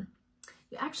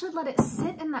actually let it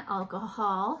sit in the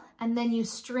alcohol, and then you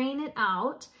strain it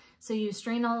out. So you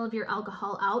strain all of your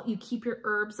alcohol out, you keep your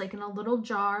herbs like in a little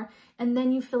jar, and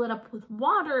then you fill it up with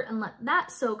water and let that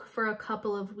soak for a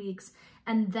couple of weeks.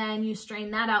 And then you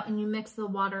strain that out and you mix the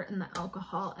water and the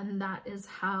alcohol. And that is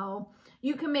how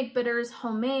you can make bitters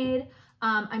homemade.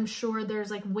 I'm sure there's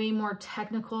like way more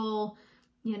technical,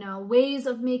 you know, ways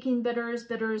of making bitters.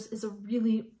 Bitters is a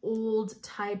really old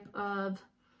type of,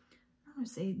 I would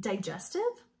say, digestive.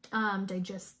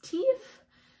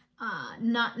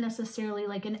 Not necessarily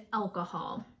like an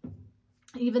alcohol,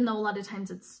 even though a lot of times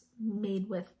it's made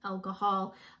with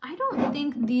alcohol. I don't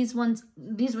think these ones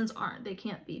aren't. They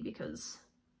can't be, because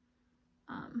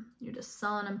you're just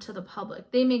selling them to the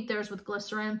public. They make theirs with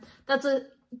glycerin. That's a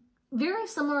very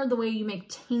similar to the way you make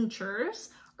tinctures,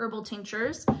 herbal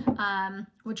tinctures,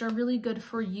 which are really good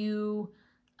for you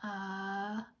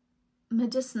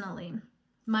medicinally.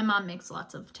 My mom makes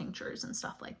lots of tinctures and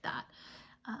stuff like that.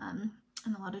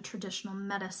 And a lot of traditional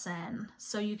medicine.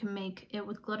 So you can make it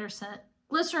with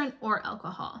glycerin or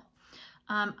alcohol.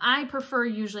 I prefer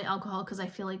usually alcohol because I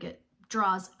feel like it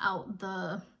draws out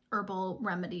the herbal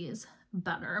remedies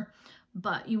better.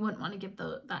 But you wouldn't want to give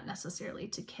that necessarily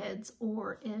to kids,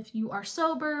 or if you are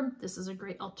sober, this is a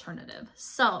great alternative.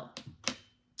 So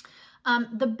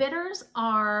the bitters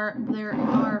there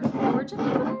are 4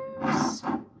 different bitters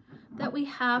that we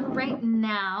have right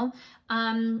now.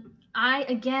 I,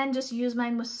 again, just use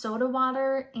mine with soda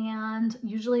water and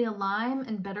usually a lime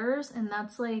and bitters, and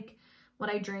that's like what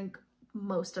I drink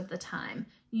most of the time.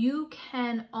 You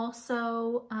can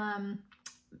also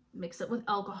mix it with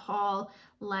alcohol,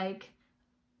 like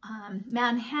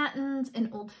Manhattans and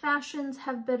Old Fashions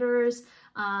have bitters.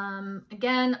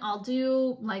 Again, I'll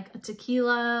do like a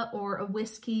tequila or a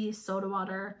whiskey, soda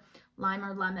water, lime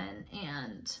or lemon,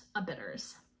 and a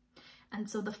bitters. And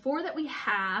so the 4 that we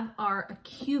have are a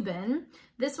Cuban.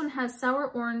 This one has sour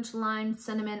orange, lime,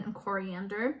 cinnamon, and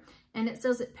coriander. And it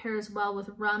says it pairs well with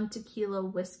rum, tequila,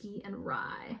 whiskey, and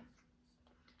rye.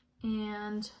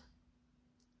 And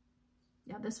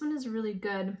yeah, this one is really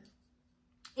good.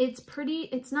 It's pretty,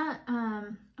 it's not,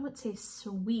 I would say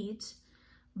sweet,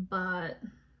 but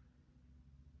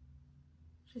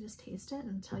should I just taste it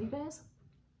and tell you guys?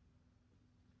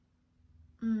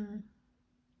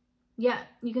 Yeah,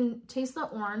 you can taste the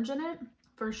orange in it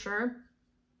for sure.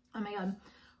 Oh my God,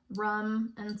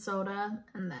 rum and soda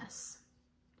and this.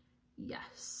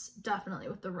 Yes, definitely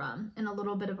with the rum and a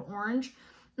little bit of orange.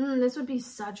 This would be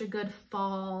such a good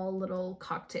fall little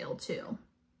cocktail too.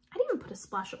 I didn't even put a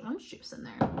splash of orange juice in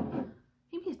there.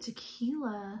 Maybe a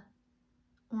tequila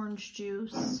orange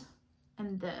juice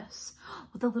and this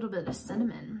with a little bit of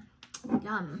cinnamon.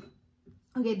 Yum.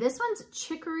 Okay, this one's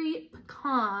chicory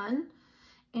pecan,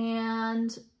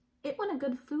 and it won a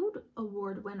Good Food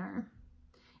Award winner.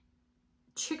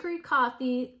 Chicory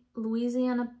coffee,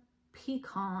 Louisiana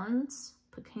pecans.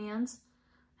 I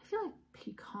feel like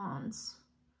pecans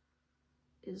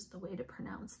is the way to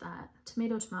pronounce that.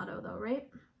 Tomato though, right?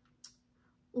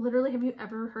 Literally, have you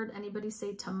ever heard anybody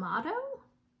say tomato?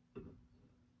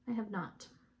 I have not.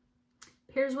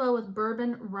 Pairs well with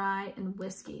bourbon, rye, and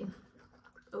whiskey.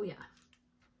 Oh yeah.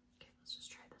 Okay, let's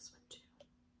just try this one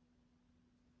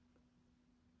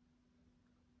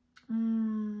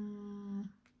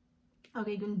too.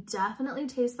 Okay, you can definitely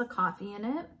taste the coffee in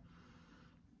it.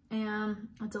 And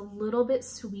it's a little bit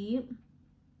sweet.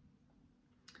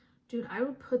 Dude, I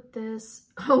would put this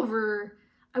over,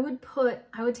 I would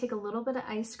take a little bit of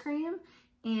ice cream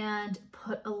and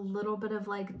put a little bit of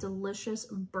like delicious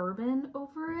bourbon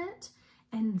over it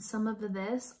and some of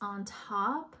this on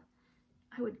top.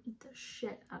 I would eat the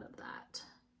shit out of that.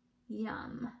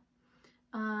 Yum.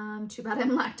 Too bad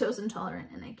I'm lactose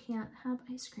intolerant and I can't have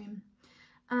ice cream.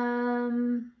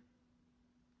 I'm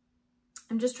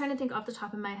just trying to think off the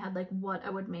top of my head, like what I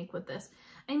would make with this.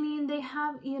 I mean, they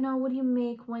have, you know, what do you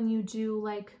make when you do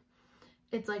like,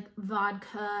 it's like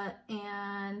vodka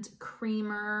and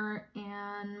creamer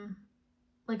and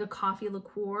like a coffee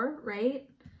liqueur, right?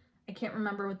 I can't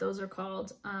remember what those are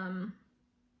called,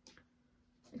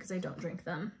 because I don't drink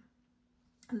them.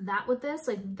 That with this,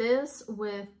 like this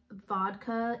with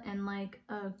vodka and like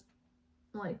a,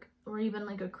 or even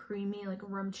like a creamy, like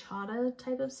rum chata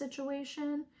type of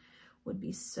situation would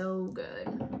be so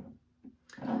good.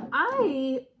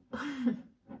 I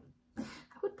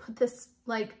would put this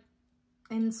like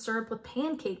in syrup with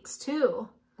pancakes too,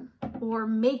 or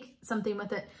make something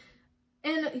with it.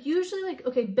 And usually like,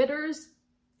 okay, bitters,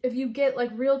 if you get like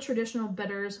real traditional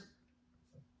bitters,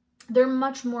 they're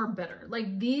much more bitter.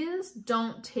 Like these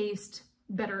don't taste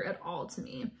bitter at all to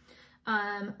me.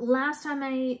 Last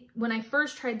time when I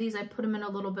first tried these, I put them in a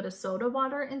little bit of soda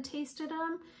water and tasted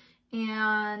them.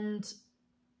 And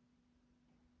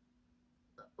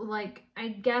like, I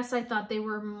guess I thought they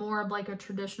were more of like a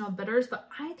traditional bitters, but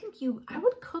I think I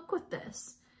would cook with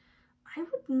this. I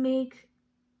would make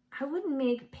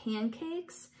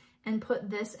pancakes and put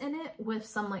this in it with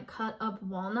some like cut up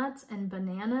walnuts and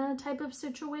banana type of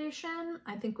situation.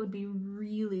 I think would be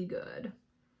really good.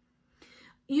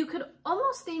 You could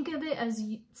almost think of it as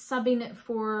subbing it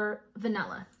for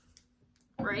vanilla,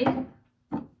 right?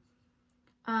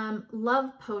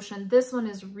 Love Potion. This one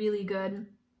is really good.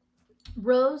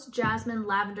 Rose, jasmine,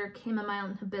 lavender, chamomile,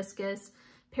 and hibiscus.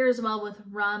 Pairs well with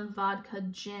rum, vodka,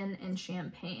 gin, and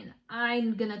champagne.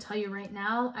 I'm gonna tell you right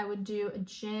now, I would do a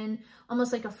gin,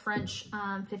 almost like a French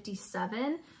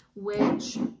 57,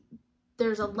 which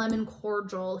there's a lemon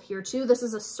cordial here too. This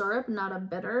is a syrup, not a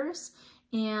bitters.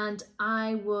 And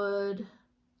I would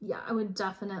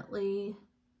definitely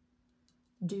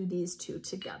do these two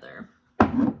together.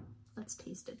 Let's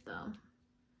taste it though.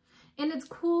 And it's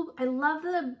cool. I love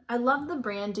the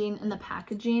branding and the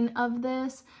packaging of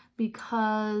this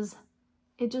because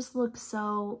it just looks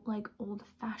so like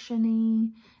old-fashioned-y,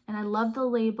 and I love the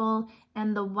label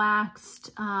and the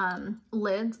waxed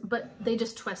lids, but they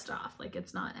just twist off. Like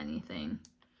it's not anything,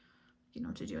 you don't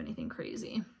have to do anything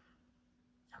crazy.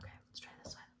 Okay, let's try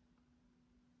this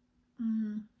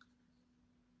one.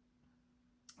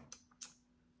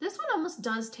 This one almost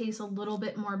does taste a little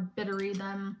bit more bittery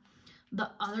than the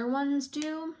other ones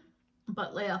do,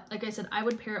 but yeah, like I said, I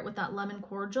would pair it with that lemon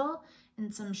cordial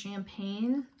and some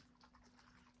champagne.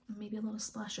 Maybe a little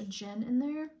splash of gin in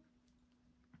there.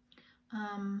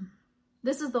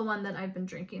 This is the one that I've been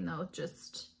drinking though,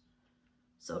 just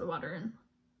soda water and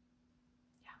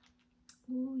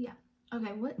yeah. Ooh, yeah.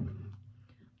 Okay, what?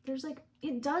 There's like,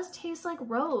 it does taste like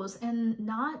rose and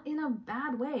not in a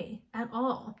bad way at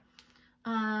all.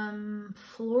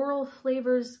 Floral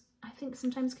flavors, I think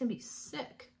sometimes can be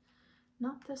sick.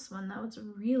 Not this one, that was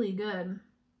really good.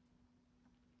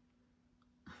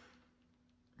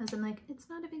 As in like, it's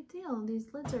not a big deal.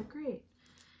 These lids are great.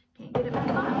 Can't get it back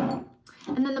on.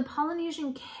 And then the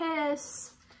Polynesian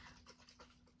Kiss.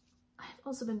 I've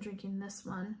also been drinking this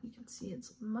one. You can see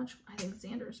it's much, I think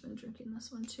Xander's been drinking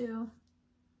this one too.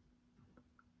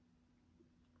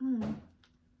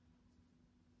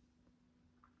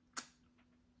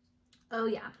 Oh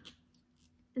yeah.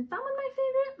 Is that one my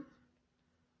favorite?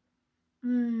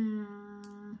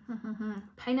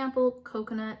 Pineapple,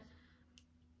 coconut,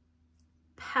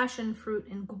 passion fruit,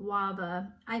 and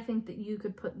guava. I think that you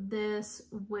could put this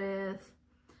with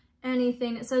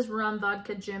anything. It says rum,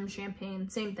 vodka, gin, champagne,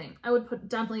 same thing. I would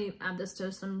definitely add this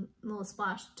to some little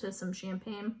splash to some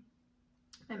champagne.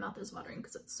 My mouth is watering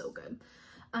because it's so good.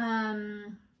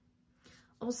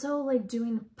 Also like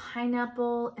doing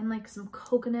pineapple and like some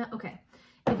coconut. Okay,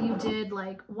 if you did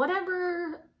like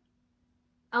whatever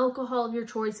alcohol of your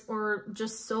choice or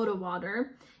just soda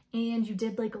water, and you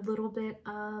did like a little bit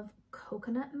of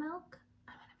coconut milk.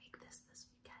 I'm gonna make this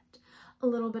weekend. A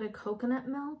little bit of coconut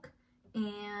milk,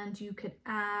 and you could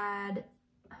add,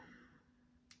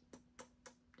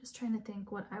 just trying to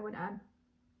think what I would add.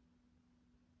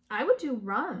 I would do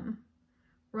rum,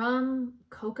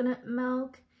 coconut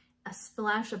milk, a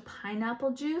splash of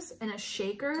pineapple juice, and a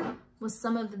shaker with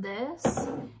some of this,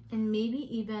 and maybe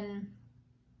even,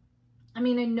 I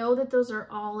mean, I know that those are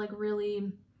all like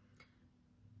really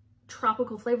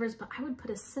tropical flavors, but I would put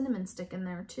a cinnamon stick in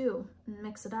there too and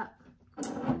mix it up.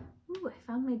 Ooh, I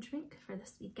found my drink for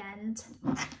this weekend.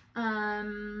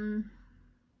 I'm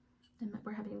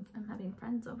having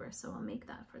friends over, so I'll make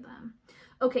that for them.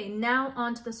 Okay, now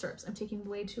on to the syrups. I'm taking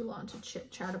way too long to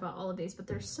chit chat about all of these, but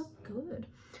they're so good.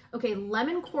 Okay,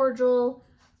 lemon cordial.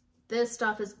 This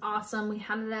stuff is awesome. We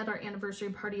had it at our anniversary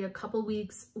party a couple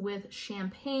weeks with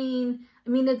champagne. I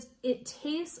mean, it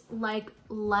tastes like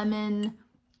lemon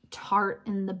tart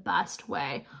in the best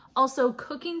way. Also,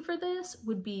 cooking for this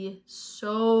would be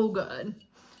so good.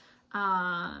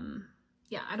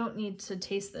 Yeah, I don't need to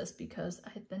taste this because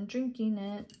I've been drinking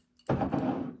it.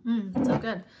 It's so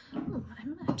good. Ooh, I'm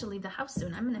gonna have to leave the house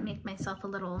soon. I'm gonna make myself a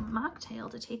little mocktail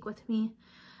to take with me.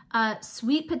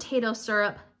 Sweet potato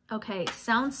syrup. Okay,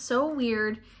 sounds so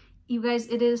weird. You guys,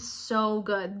 it is so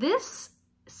good. This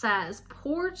says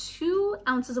pour 2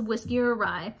 ounces of whiskey or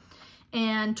rye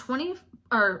and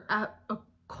a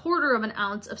quarter of an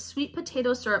ounce of sweet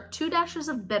potato syrup, 2 dashes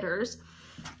of bitters.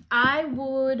 I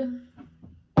would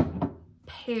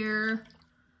pair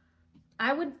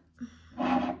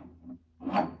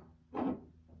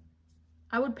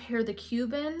the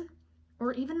Cuban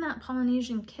or even that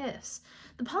Polynesian Kiss.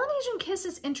 The Polynesian Kiss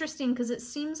is interesting because it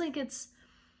seems like it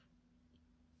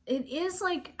is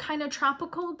like kind of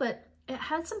tropical, but it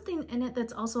has something in it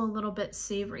that's also a little bit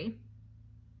savory.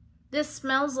 This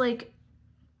smells like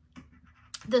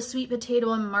the sweet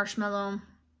potato and marshmallow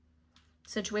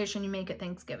situation you make at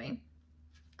Thanksgiving.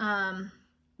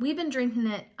 We've been drinking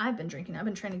it. I've been trying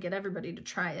to get everybody to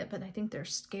try it, but I think they're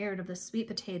scared of the sweet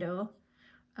potato,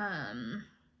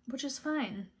 which is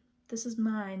fine. This is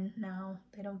mine now.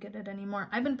 They don't get it anymore.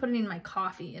 I've been putting it in my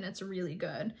coffee and it's really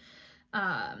good.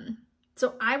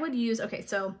 So I would use, okay,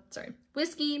 so sorry,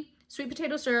 whiskey, sweet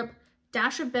potato syrup,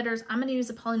 dash of bitters. I'm gonna use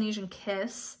a Polynesian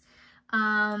Kiss.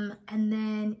 And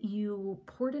then you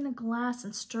pour it in a glass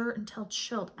and stir it until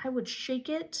chilled. I would shake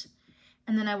it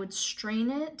and then I would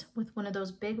strain it with one of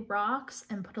those big rocks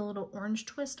and put a little orange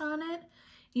twist on it.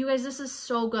 You guys, this is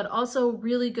so good. Also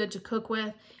really good to cook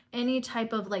with. Any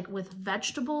type of like with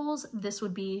vegetables, this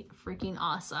would be freaking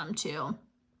awesome too.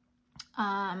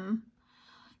 Damn,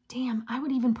 I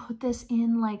would even put this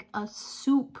in like a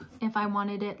soup if I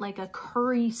wanted it, like a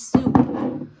curry soup.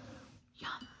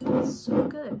 Yum, so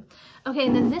good. Okay,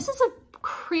 and then this is a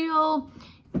Creole,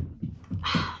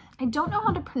 I don't know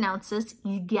how to pronounce this.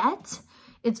 Eget.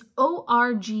 It's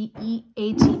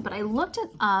O-R-G-E-A-T, but I looked it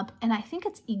up and I think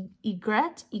it's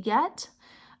Eget.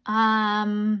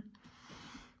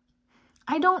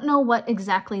 I don't know what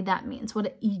exactly that means,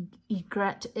 what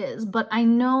egret is, but I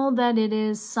know that it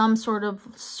is some sort of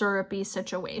syrupy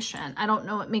situation. I don't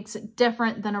know what makes it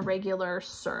different than a regular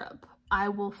syrup. I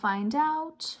will find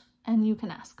out and you can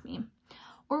ask me,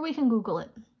 or we can Google it.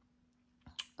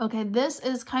 Okay, this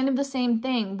is kind of the same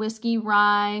thing. Whiskey,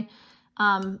 rye,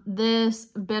 this,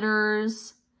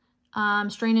 bitters,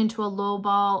 strain into a low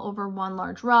ball over one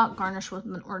large rock, garnish with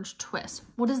an orange twist.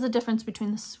 What is the difference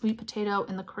between the sweet potato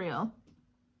and the Creole?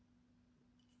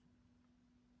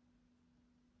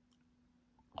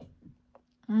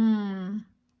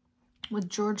 With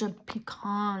Georgia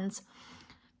pecans.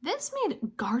 This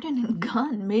made Garden and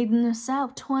Gun Made in the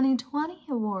South 2020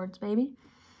 awards, baby.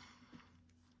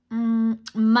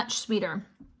 Much sweeter.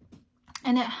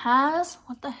 And it has,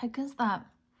 what the heck is that?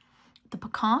 The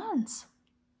pecans.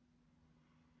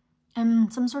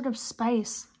 And some sort of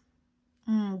spice.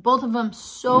 Both of them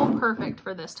so perfect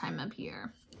for this time of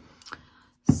year.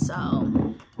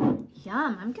 So,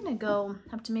 yum. I'm gonna go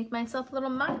have to make myself a little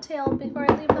mocktail before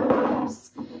I leave the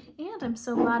house. And I'm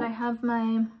so glad I have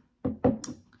my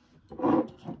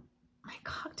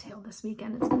cocktail this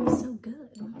weekend. It's gonna be so good.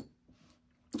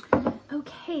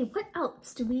 Okay, what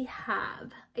else do we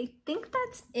have? I think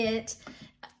that's it.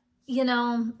 You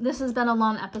know, this has been a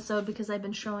long episode because I've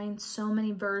been showing so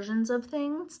many versions of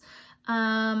things.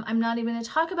 I'm not even going to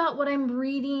talk about what I'm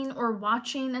reading or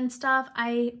watching and stuff.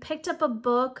 I picked up a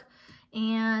book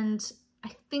and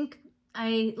I think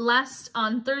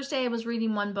on Thursday I was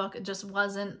reading one book. It just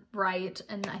wasn't right.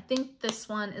 And I think this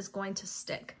one is going to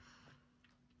stick.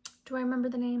 Do I remember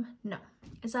the name? No.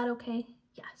 Is that okay?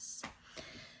 Yes.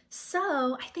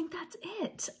 So I think that's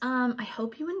it. I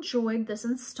hope you enjoyed this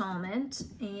installment,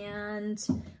 and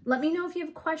let me know if you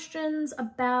have questions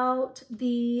about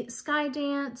the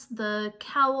Skydance, the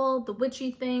cowl, the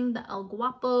witchy thing, the El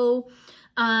Guapo.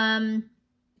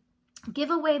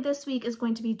 Giveaway this week is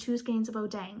going to be 2 skeins of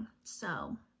Odang.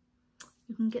 So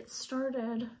you can get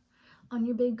started on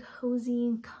your big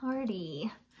Cozy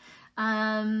Cardi.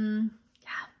 Yeah, I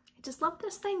just love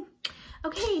this thing.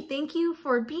 Okay, thank you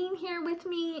for being here with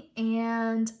me,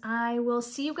 and I will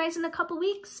see you guys in a couple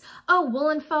weeks. Oh,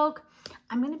 Woolen Folk.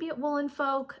 I'm going to be at Woolen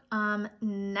Folk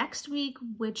next week,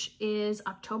 which is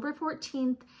October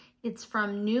 14th. It's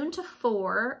from noon to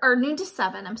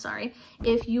 7, I'm sorry.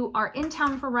 If you are in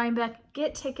town for Rhinebeck,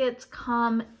 get tickets,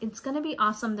 come. It's going to be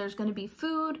awesome. There's going to be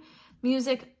food,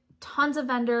 music, tons of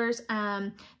vendors.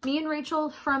 Me and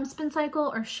Rachel from Spin Cycle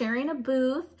are sharing a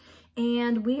booth,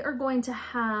 and we are going to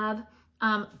have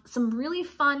some really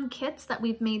fun kits that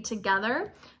we've made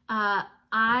together.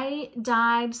 I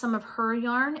dyed some of her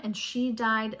yarn and she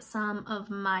dyed some of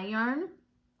my yarn.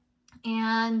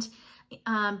 And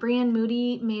Brianne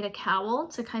Moody made a cowl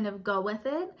to kind of go with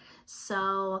it.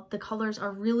 So the colors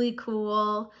are really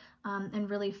cool and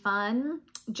really fun.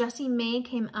 Jessie May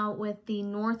came out with the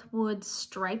Northwood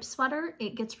stripe sweater.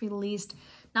 It gets released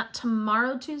not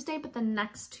tomorrow Tuesday, but the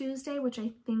next Tuesday, which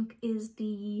I think is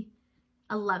the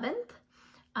 11th.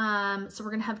 So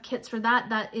we're gonna have kits for that.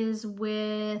 That is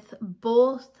with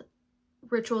both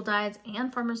Ritual Dyes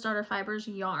and Farmer's Daughter Fibers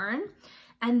yarn.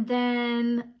 And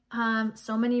then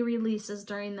so many releases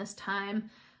during this time.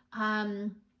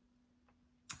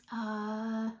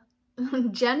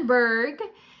 Jen Berg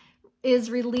is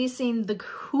releasing the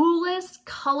coolest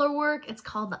color work. It's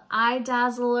called the Eye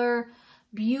Dazzler,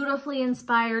 beautifully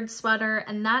inspired sweater,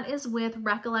 and that is with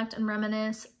Recollect and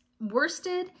Reminisce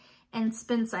worsted and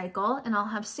Spin Cycle, and I'll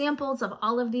have samples of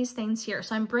all of these things here.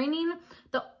 So I'm bringing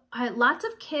lots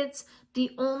of kits.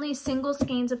 The only single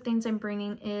skeins of things I'm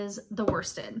bringing is the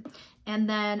worsted, and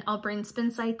then I'll bring Spin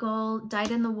Cycle,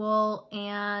 dyed in the wool,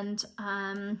 and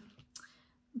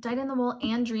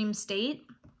Dream State.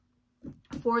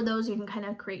 For those, you can kind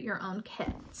of create your own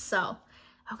kit. So,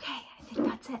 okay, I think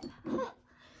that's it.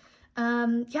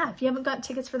 Yeah, if you haven't got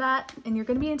tickets for that and you're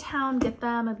going to be in town, get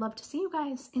them. I'd love to see you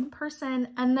guys in person.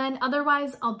 And then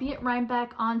otherwise, I'll be at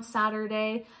Rhinebeck on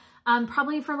Saturday,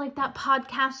 probably for like that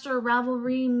podcaster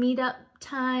Ravelry meetup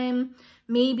time.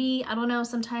 Maybe, I don't know,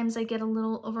 sometimes I get a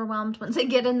little overwhelmed once I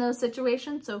get in those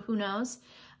situations, so who knows.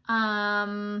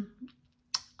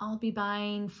 I'll be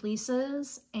buying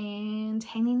fleeces and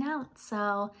hanging out.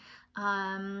 So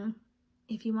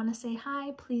if you want to say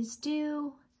hi, please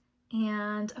do.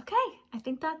 And okay, I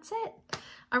think that's it.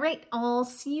 All right, I'll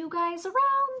see you guys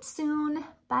around soon.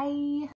 Bye.